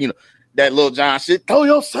club, you know, that Lil John shit, throw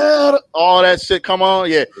your salad, all that shit, come on.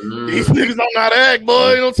 Yeah. These niggas don't know how to act,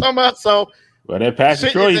 boy. You know what I'm talking about? So, well, that Pastor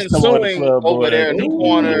shit Troy is ensuing over there in the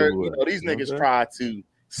corner. You know, these niggas try to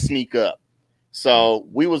sneak up. So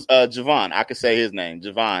we was Javon, I could say his name,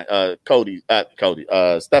 Javon, Cody,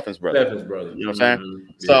 Stefan's brother. You know what I'm saying?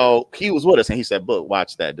 Yeah. So he was with us and he said, "Book,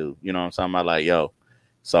 watch that dude." You know what I'm saying? I'm like, yo.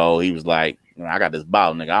 So he was like, I got this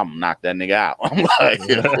bottle, nigga. I'm gonna knock that nigga out. I'm like,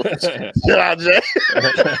 should I, Jay?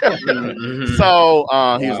 So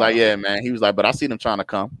he was like, yeah, man. He was like, but I see them trying to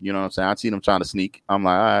come. You know what I'm saying? I see them trying to sneak. I'm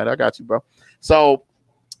like, all right, I got you, bro. So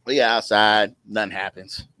we outside, nothing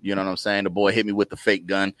happens. You know what I'm saying? The boy hit me with the fake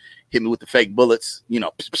gun, hit me with the fake bullets. You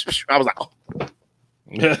know, I was like, oh.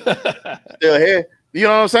 Still here. You know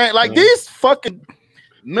what I'm saying? Like these fucking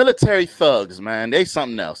military thugs, man. They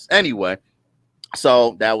something else. Anyway.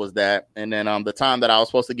 So that was that. And then the time that I was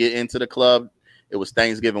supposed to get into the club, it was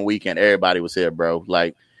Thanksgiving weekend. Everybody was here, bro.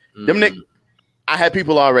 Like I had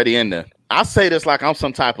people already in there. I say this like I'm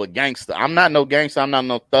some type of gangster. I'm not no gangster. I'm not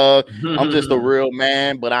no thug. I'm just a real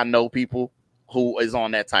man, but I know people who is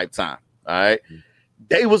on that type time. All right.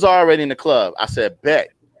 They was already in the club. I said, bet.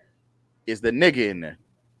 Is the nigga in there?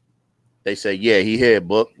 They said, yeah, he here,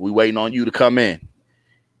 Book. We waiting on you to come in.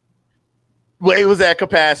 Well, it was at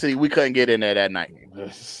capacity. We couldn't get in there that night.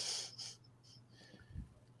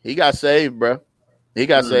 He got saved, bro. He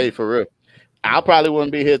got saved for real. I probably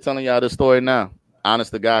wouldn't be here telling y'all this story now,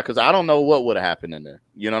 honest to God, because I don't know what would have happened in there.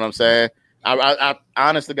 You know what I'm saying? I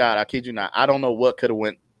honest to God, I kid you not. I don't know what could have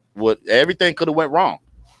went. What everything could have went wrong.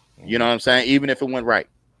 You know what I'm saying? Even if it went right.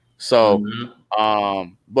 So,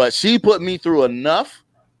 but she put me through enough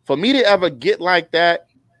for me to ever get like that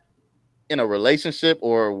in a relationship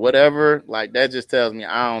or whatever, like that just tells me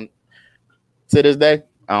to this day,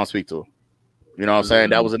 I don't speak to her. You know what I'm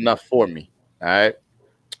saying? That was enough for me. All right.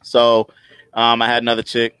 So I had another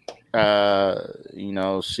chick, you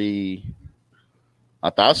know, I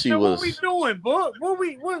thought she was. What we doing, Book? What?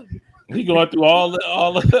 We going through all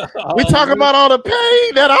we talking about all the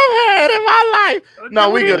pain that I've had in my life. No,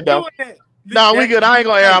 we good though. No, we good. I ain't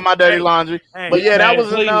gonna air out my dirty laundry. But yeah, that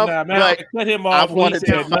was enough. Now, man, like, cut him off. I wanted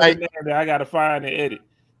to fight. I gotta find and edit.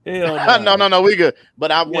 Hell no. No, we good.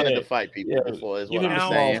 But I wanted to fight people before. Is what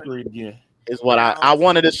I'm saying. Is what I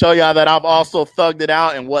wanted to show y'all that I've also thugged it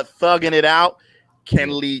out and what thugging it out can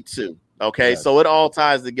lead to. Okay, so it all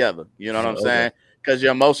ties together. You know what I'm saying? Because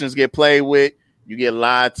your emotions get played with, you get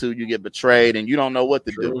lied to, you get betrayed, and you don't know what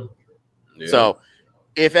to do. Yeah. So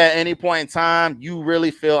if at any point in time you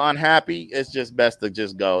really feel unhappy, it's just best to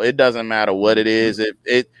just go. It doesn't matter what it is.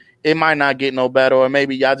 It might not get no better, or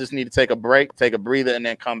maybe y'all just need to take a break, take a breather, and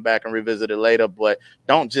then come back and revisit it later. But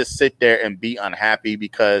don't just sit there and be unhappy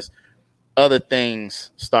because other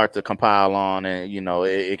things start to compile on, and you know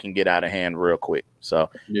it can get out of hand real quick. So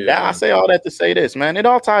I say all that to say this, man. It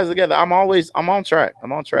all ties together. I'm on track.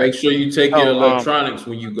 Make sure you take your electronics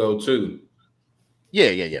when you go too.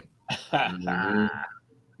 Yeah. Mm-hmm.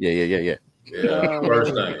 Yeah.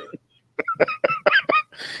 First thing.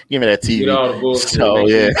 Give me that TV. Get all the bullshit. So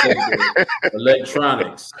yeah.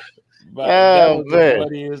 Electronics. Man.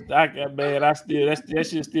 Man, that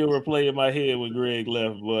shit still replay in my head when Greg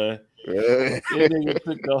left, boy. That nigga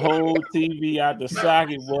took the whole TV out the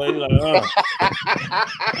socket, boy. Like,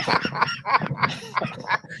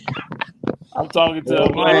 I'm talking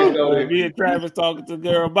to me and Travis talking to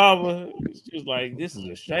girl mama. She was like, "This is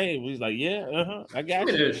a shame." He's like, "Yeah, I got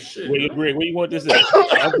you." Where you want this at?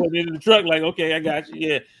 I put it in the truck. Like, okay, I got you.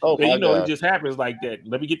 Yeah. But you know, it just happens like that.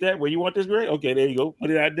 Let me get that. Where you want this, Greg? Okay, there you go. Put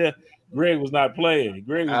it out there. Greg was not playing.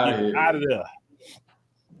 Greg was getting out of there.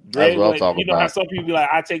 Greg, like, you know how some people be like,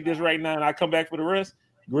 "I take this right now and I come back for the rest."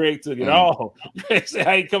 Greg took it all. Greg said,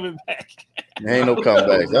 "I ain't coming back." There ain't no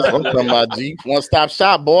comeback. That's what I'm talking about, G. One stop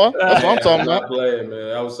shop, boy. That's what I'm talking about. Playing,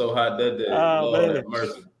 man. I was so hot that day. Lord have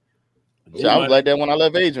mercy. I was like that when I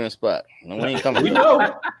left Adrian's spot. We ain't coming. We know.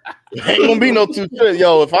 Ain't gonna be no 2 trips.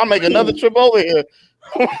 Yo, if I make another trip over here,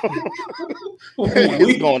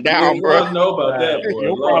 it's going down, bro. I know about that, boy.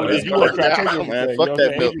 Your problem is you want to try to take it, man. Fuck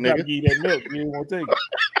that milk, nigga. You that milk, you ain't want to take it.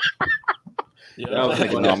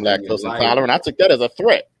 I'm lactose intolerant. I took that as a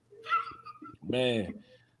threat. Man.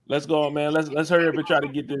 Let's go, man. Let's hurry up and try to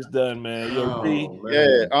get this done, man. Yo,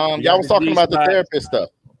 y'all was talking about the therapist stuff.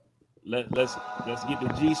 Let's get the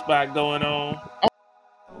G spot going on.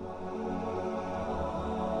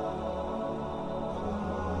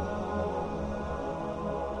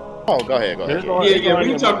 Oh, go ahead. We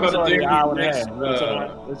talk about the hour and a next. half.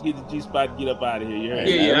 Let's get the G spot and get up out of here.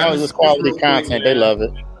 As long as it's quality content, they love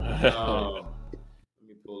it. Let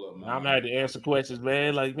me pull up. I'm gonna have to answer questions,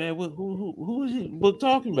 man. Like, man, who is it book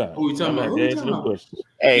talking about? Who you talking about? To answer them questions.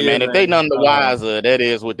 Hey, man, if they none the wiser, that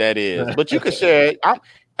is what that is. But you can share it.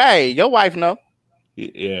 Hey, your wife know.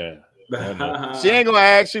 Yeah. She ain't gonna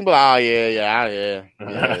ask you, but oh yeah.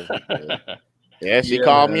 Yeah, she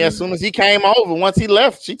called me as soon as he came over. Once he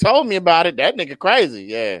left, she told me about it. That nigga crazy.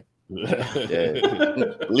 Yeah.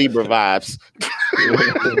 Libra vibes.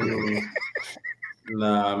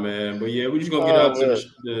 Nah, man. But yeah, we're just gonna get out to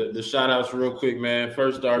the shout outs real quick, man.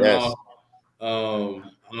 First starting off, I don't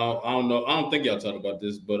know. I don't think y'all talked about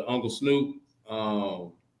this, but Uncle Snoop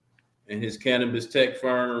and his cannabis tech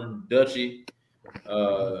firm, Dutchie,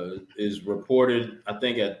 is reported, I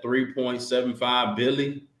think, at $3.75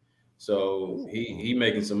 billion. So he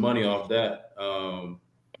making some money off that.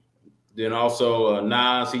 Then also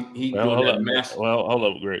Nas, he doing that master. Well, hold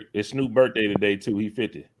up, Greg. It's Snoop's birthday today too. He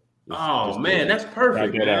 50. Man, that's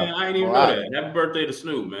perfect, man. I ain't even know that. Happy birthday to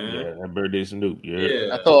Snoop, man. Yeah, happy birthday to Snoop.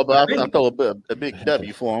 Yeah. I throw a big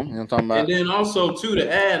W for him. You know what I'm talking about? And then also too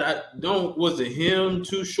to add, was it him,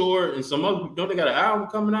 Too Short, and some other? Don't they got an album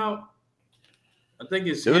coming out? I think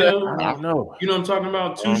it's him. I don't know. You know what I'm talking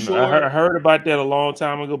about? Too Short. I heard about that a long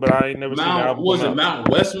time ago, but I ain't never seen the album. Was it Mount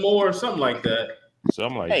Westmore or something like that?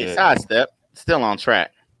 Something like that. Hey, sidestep. Still on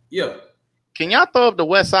track. Yeah. Can y'all throw up the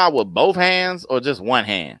West Side with both hands or just one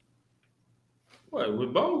hand? What,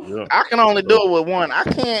 with both? Yeah. I can only do it with one. I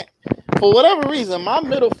can't, for whatever reason, my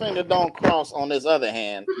middle finger don't cross on this other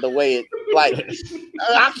hand the way it, like,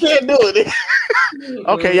 I can't do it.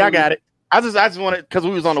 Okay, y'all got it. I just wanted, because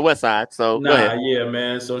we was on the West Side, so go ahead. Yeah,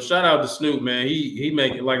 man. So shout out to Snoop, man. He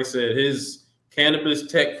making, like I said, his cannabis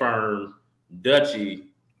tech firm, Dutchie,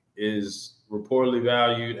 is reportedly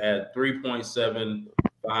valued at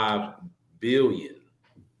 $3.75 billion.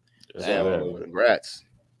 So, congrats.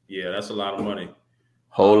 Yeah, that's a lot of money.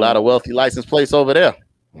 Whole lot of wealthy license plates over there.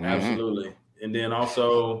 Absolutely. And then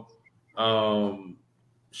also,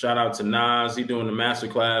 shout out to Nas. He doing the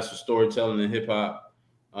masterclass for storytelling and hip hop.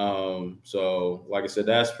 So like I said,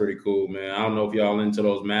 that's pretty cool, man. I don't know if y'all into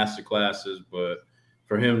those master classes, but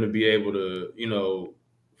for him to be able to,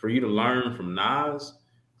 for you to learn from Nas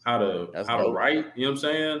how to write, you know what I'm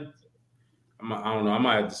saying? I don't know. I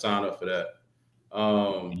might have to sign up for that.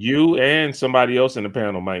 You and somebody else in the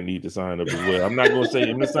panel might need to sign up as well. I'm not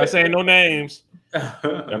saying no names.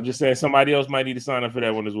 I'm just saying somebody else might need to sign up for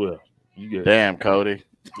that one as well. You good? Damn, Cody.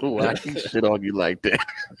 Ooh, I can shit on you like that.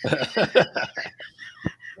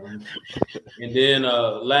 And then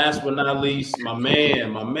last but not least, my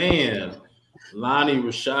man, Lonnie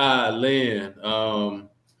Rashad Lynn.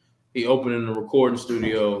 He opened in a recording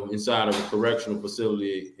studio inside of a correctional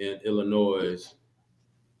facility in Illinois.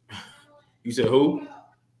 You said who?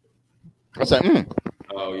 I said,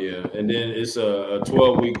 Oh yeah, and then it's a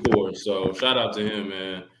 12-week course. So shout out to him,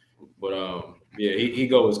 man. But yeah, he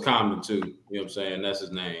goes Common too. You know what I'm saying? That's his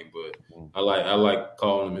name. But I like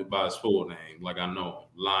calling him by his full name, like I know him,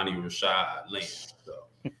 Lonnie Rashad Lynn. So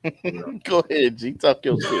go ahead, G. Talk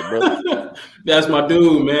your shit, bro. That's my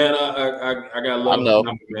dude, man. I got love for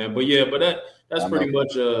him, man. But yeah, that's pretty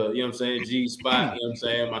much you know what I'm saying, G spot, you know what I'm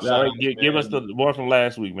saying? My shout out, give us the one from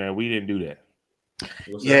last week, man. We didn't do that.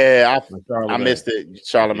 I missed it.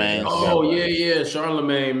 Charlemagne. Oh yeah,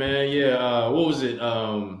 Charlemagne, man. Yeah. What was it?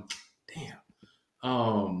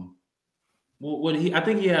 I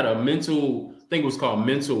think he had a mental, I think it was called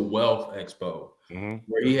Mental Wealth Expo,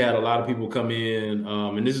 where he had a lot of people come in.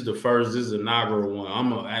 And this is the inaugural one.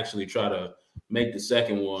 I'm gonna actually try to make the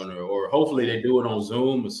second one, or hopefully they do it on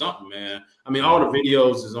Zoom or something, man. I mean, all the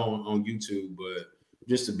videos is on YouTube, but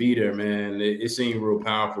just to be there, man, it seemed real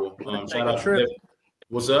powerful. Shout out to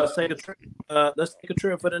what's up? Let's take a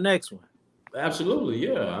trip for the next one. Absolutely,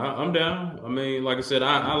 yeah, I'm down. I mean, like I said,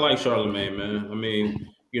 I like Charlemagne, man. I mean,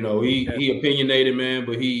 he opinionated, man,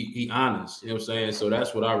 but he honest. You know what I'm saying? So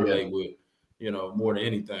that's what I relate with, more than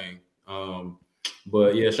anything.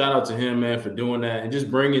 But yeah, shout out to him, man, for doing that and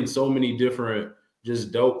just bringing so many different,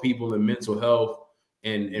 just dope people in mental health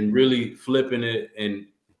and really flipping it and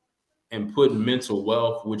putting mental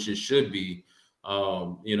wealth, which it should be,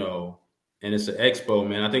 and it's an expo,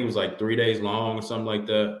 man. I think it was like 3 days long or something like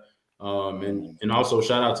that. And also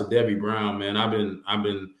shout out to Debbie Brown, man. I've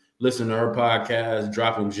been listening to her podcast,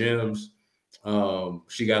 Dropping Gems.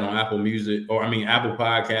 She got on Apple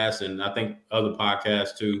Podcasts, and I think other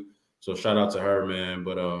podcasts too. So shout out to her, man.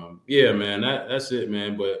 But yeah, man, that's it,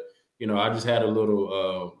 man. But I just had a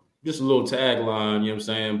little tagline, you know what I'm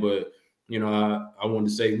saying? But you know, I want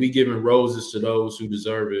to say we giving roses to those who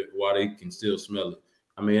deserve it while they can still smell it.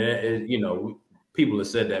 I mean, you know, people have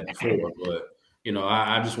said that before, but you know,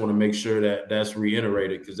 I just want to make sure that that's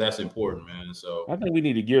reiterated because that's important, man. So I think we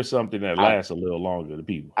need to give something that lasts a little longer to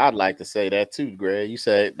people. I'd like to say that too, Greg. You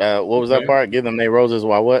said what was that part? Give them their roses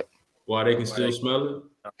while what? While they can still smell it.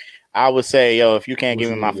 I would say, yo, if you can't give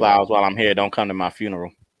me my flowers while I'm here, don't come to my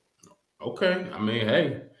funeral. Okay, I mean,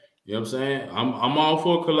 hey, you know what I'm saying? I'm all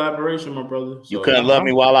for collaboration, my brother. So, you couldn't love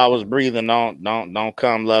me while I was breathing. Don't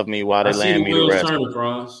come love me while they land me to rest.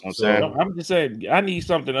 I'm just saying, I need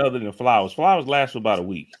something other than flowers. Flowers last for about a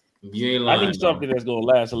week. You ain't lying, I need something that's gonna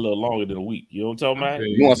last a little longer than a week. You know what I'm talking about?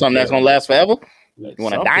 You want something that's gonna last forever? You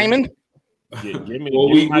want a diamond? Yeah, give me.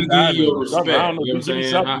 Well, we give you respect. I don't know, you know what I'm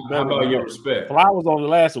saying? How about your respect? Flowers only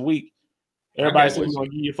last a week. Everybody says we're gonna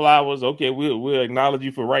give you flowers. Okay, we'll acknowledge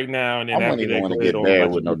you for right now, and then after that, go get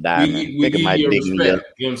married with no diamond. We give you respect. You know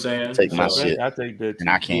what I'm saying? Take my shit. I take that, and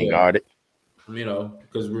I can't guard it. You know,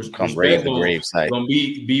 because respect gonna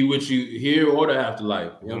be with you here or the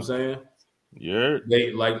afterlife. You know what I'm saying? Yeah.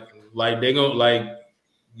 They they gonna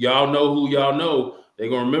y'all know who y'all know. They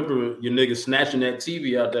gonna remember your nigga snatching that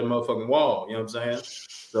TV out that motherfucking wall. You know what I'm saying?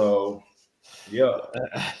 So yeah,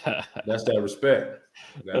 that's that respect.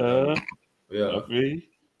 Yeah. Okay.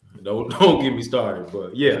 Don't get me started.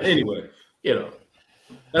 But yeah, anyway, you know,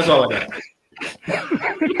 that's all I got.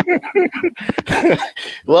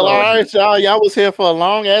 Well, all right, y'all. Y'all was here for a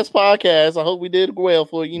long ass podcast. I hope we did well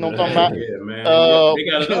for you. You know what I'm talking about? Yeah, man. They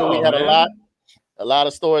got it all, we had man. a lot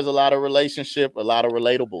of stories, a lot of relationship, a lot of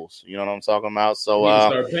relatables. You know what I'm talking about? So we need to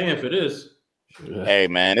start paying for this. Hey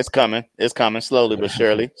man, it's coming. It's coming slowly but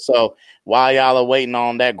surely. So while y'all are waiting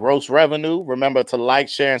on that gross revenue, remember to like,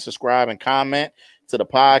 share, and subscribe and comment to the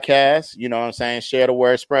podcast. You know what I'm saying? Share the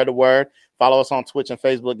word, spread the word. Follow us on Twitch and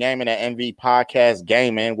Facebook Gaming at MV Podcast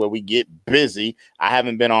Gaming, where we get busy. I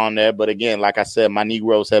haven't been on there, but again, like I said, my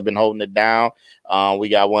Negroes have been holding it down. We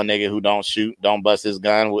got one nigga who don't shoot, don't bust his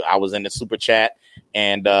gun. I was in the super chat,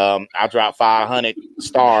 and I dropped 500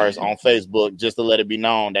 stars on Facebook just to let it be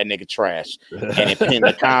known that nigga trash. And it pinned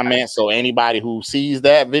the comment, so anybody who sees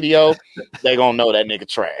that video, they gonna know that nigga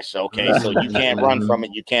trash. Okay, so you can't run from it,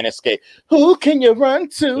 you can't escape. Who can you run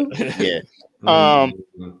to? Yeah.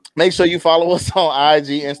 Make sure you follow us on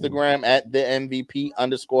IG, Instagram at the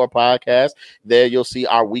MVP_podcast. There you'll see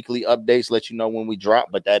our weekly updates, let you know when we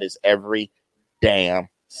drop, but that is every damn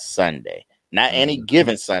Sunday. Not any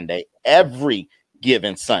given Sunday, every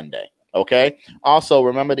given Sunday. Okay. Also,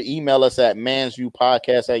 remember to email us at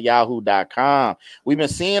mansviewpodcast@yahoo.com. We've been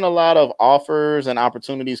seeing a lot of offers and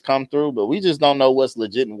opportunities come through, but we just don't know what's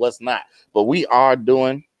legit and what's not. But we are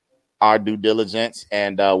doing our due diligence,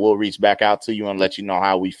 and we'll reach back out to you and let you know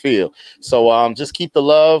how we feel. So just keep the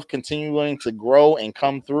love continuing to grow and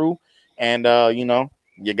come through. And, you know,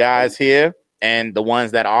 you guys here and the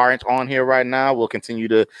ones that aren't on here right now will continue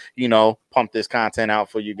to, you know, pump this content out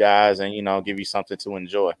for you guys and, you know, give you something to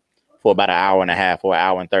enjoy for about an hour and a half or an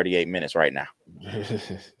hour and 38 minutes right now.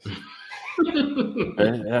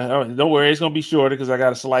 Don't worry, it's gonna be shorter because I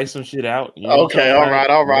gotta slice some shit out. You know, okay, all right,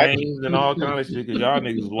 and all kind of shit. Because y'all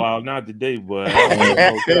niggas wild not today, but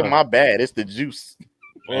my bad. It's the juice.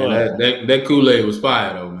 Man, that Kool-Aid was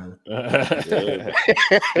fire though, man.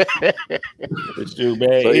 It's true,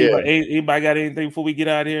 man. So, anybody got anything before we get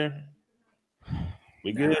out of here?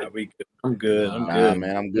 We good? I'm good.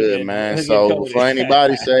 Man, I'm good, man. So before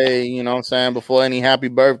anybody say, you know what I'm saying, before any happy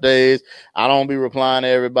birthdays, I don't be replying to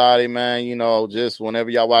everybody, man. You know, just whenever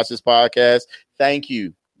y'all watch this podcast, thank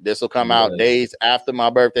you. This will come out days after my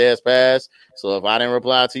birthday has passed. So if I didn't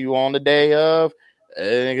reply to you on the day of,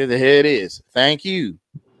 here it is. Thank you.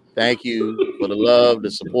 Thank you for the love, the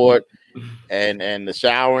support, and the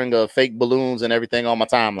showering of fake balloons and everything on my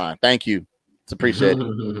timeline. Thank you. It's appreciated.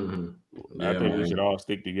 I think we should all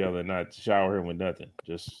stick together and not shower him with nothing.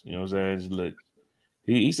 Just, you know what I'm saying? Just look.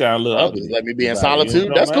 He sound a little ugly. Just let me be in solitude. You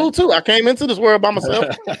know, that's cool too. I came into this world by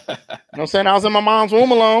myself. You know what I'm saying? I was in my mom's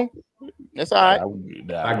womb alone. That's all right.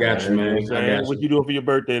 I got you, man. What you doing for your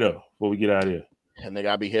birthday though? Before we get out of here? And nigga,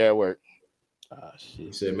 I'll be here at work. Shit.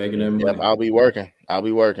 He said making that money. Yep, I'll be working.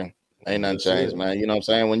 Ain't nothing changed, man. You know what I'm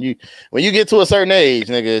saying? When you get to a certain age,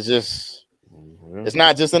 nigga, it's just it's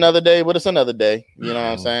not just another day, but it's another day. You know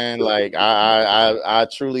what I'm saying? Like I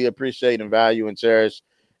truly appreciate and value and cherish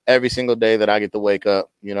every single day that I get to wake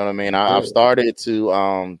up. You know what I mean? I've started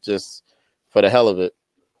to just for the hell of it.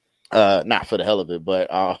 Not for the hell of it, but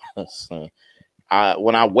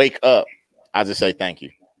when I wake up, I just say thank you.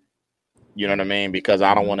 You know what I mean? Because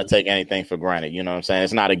I don't want to take anything for granted. You know what I'm saying?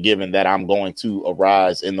 It's not a given that I'm going to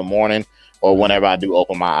arise in the morning or whenever I do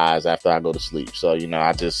open my eyes after I go to sleep. So, you know,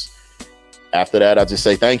 I just after that, I just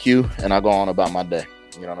say thank you and I go on about my day.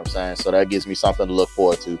 You know what I'm saying? So that gives me something to look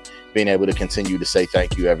forward to, being able to continue to say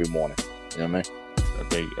thank you every morning. You know what I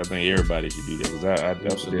mean? I think everybody should do that, because I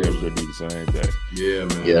definitely would do the same thing. Yeah,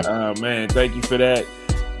 man. Yeah. Man, thank you for that.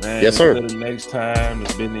 Man, yes, sir. Until the next time,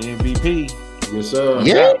 it's been the MVP. Yes, sir.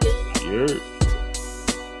 Yeah. You're...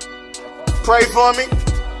 Pray for me.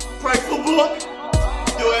 Pray for Book.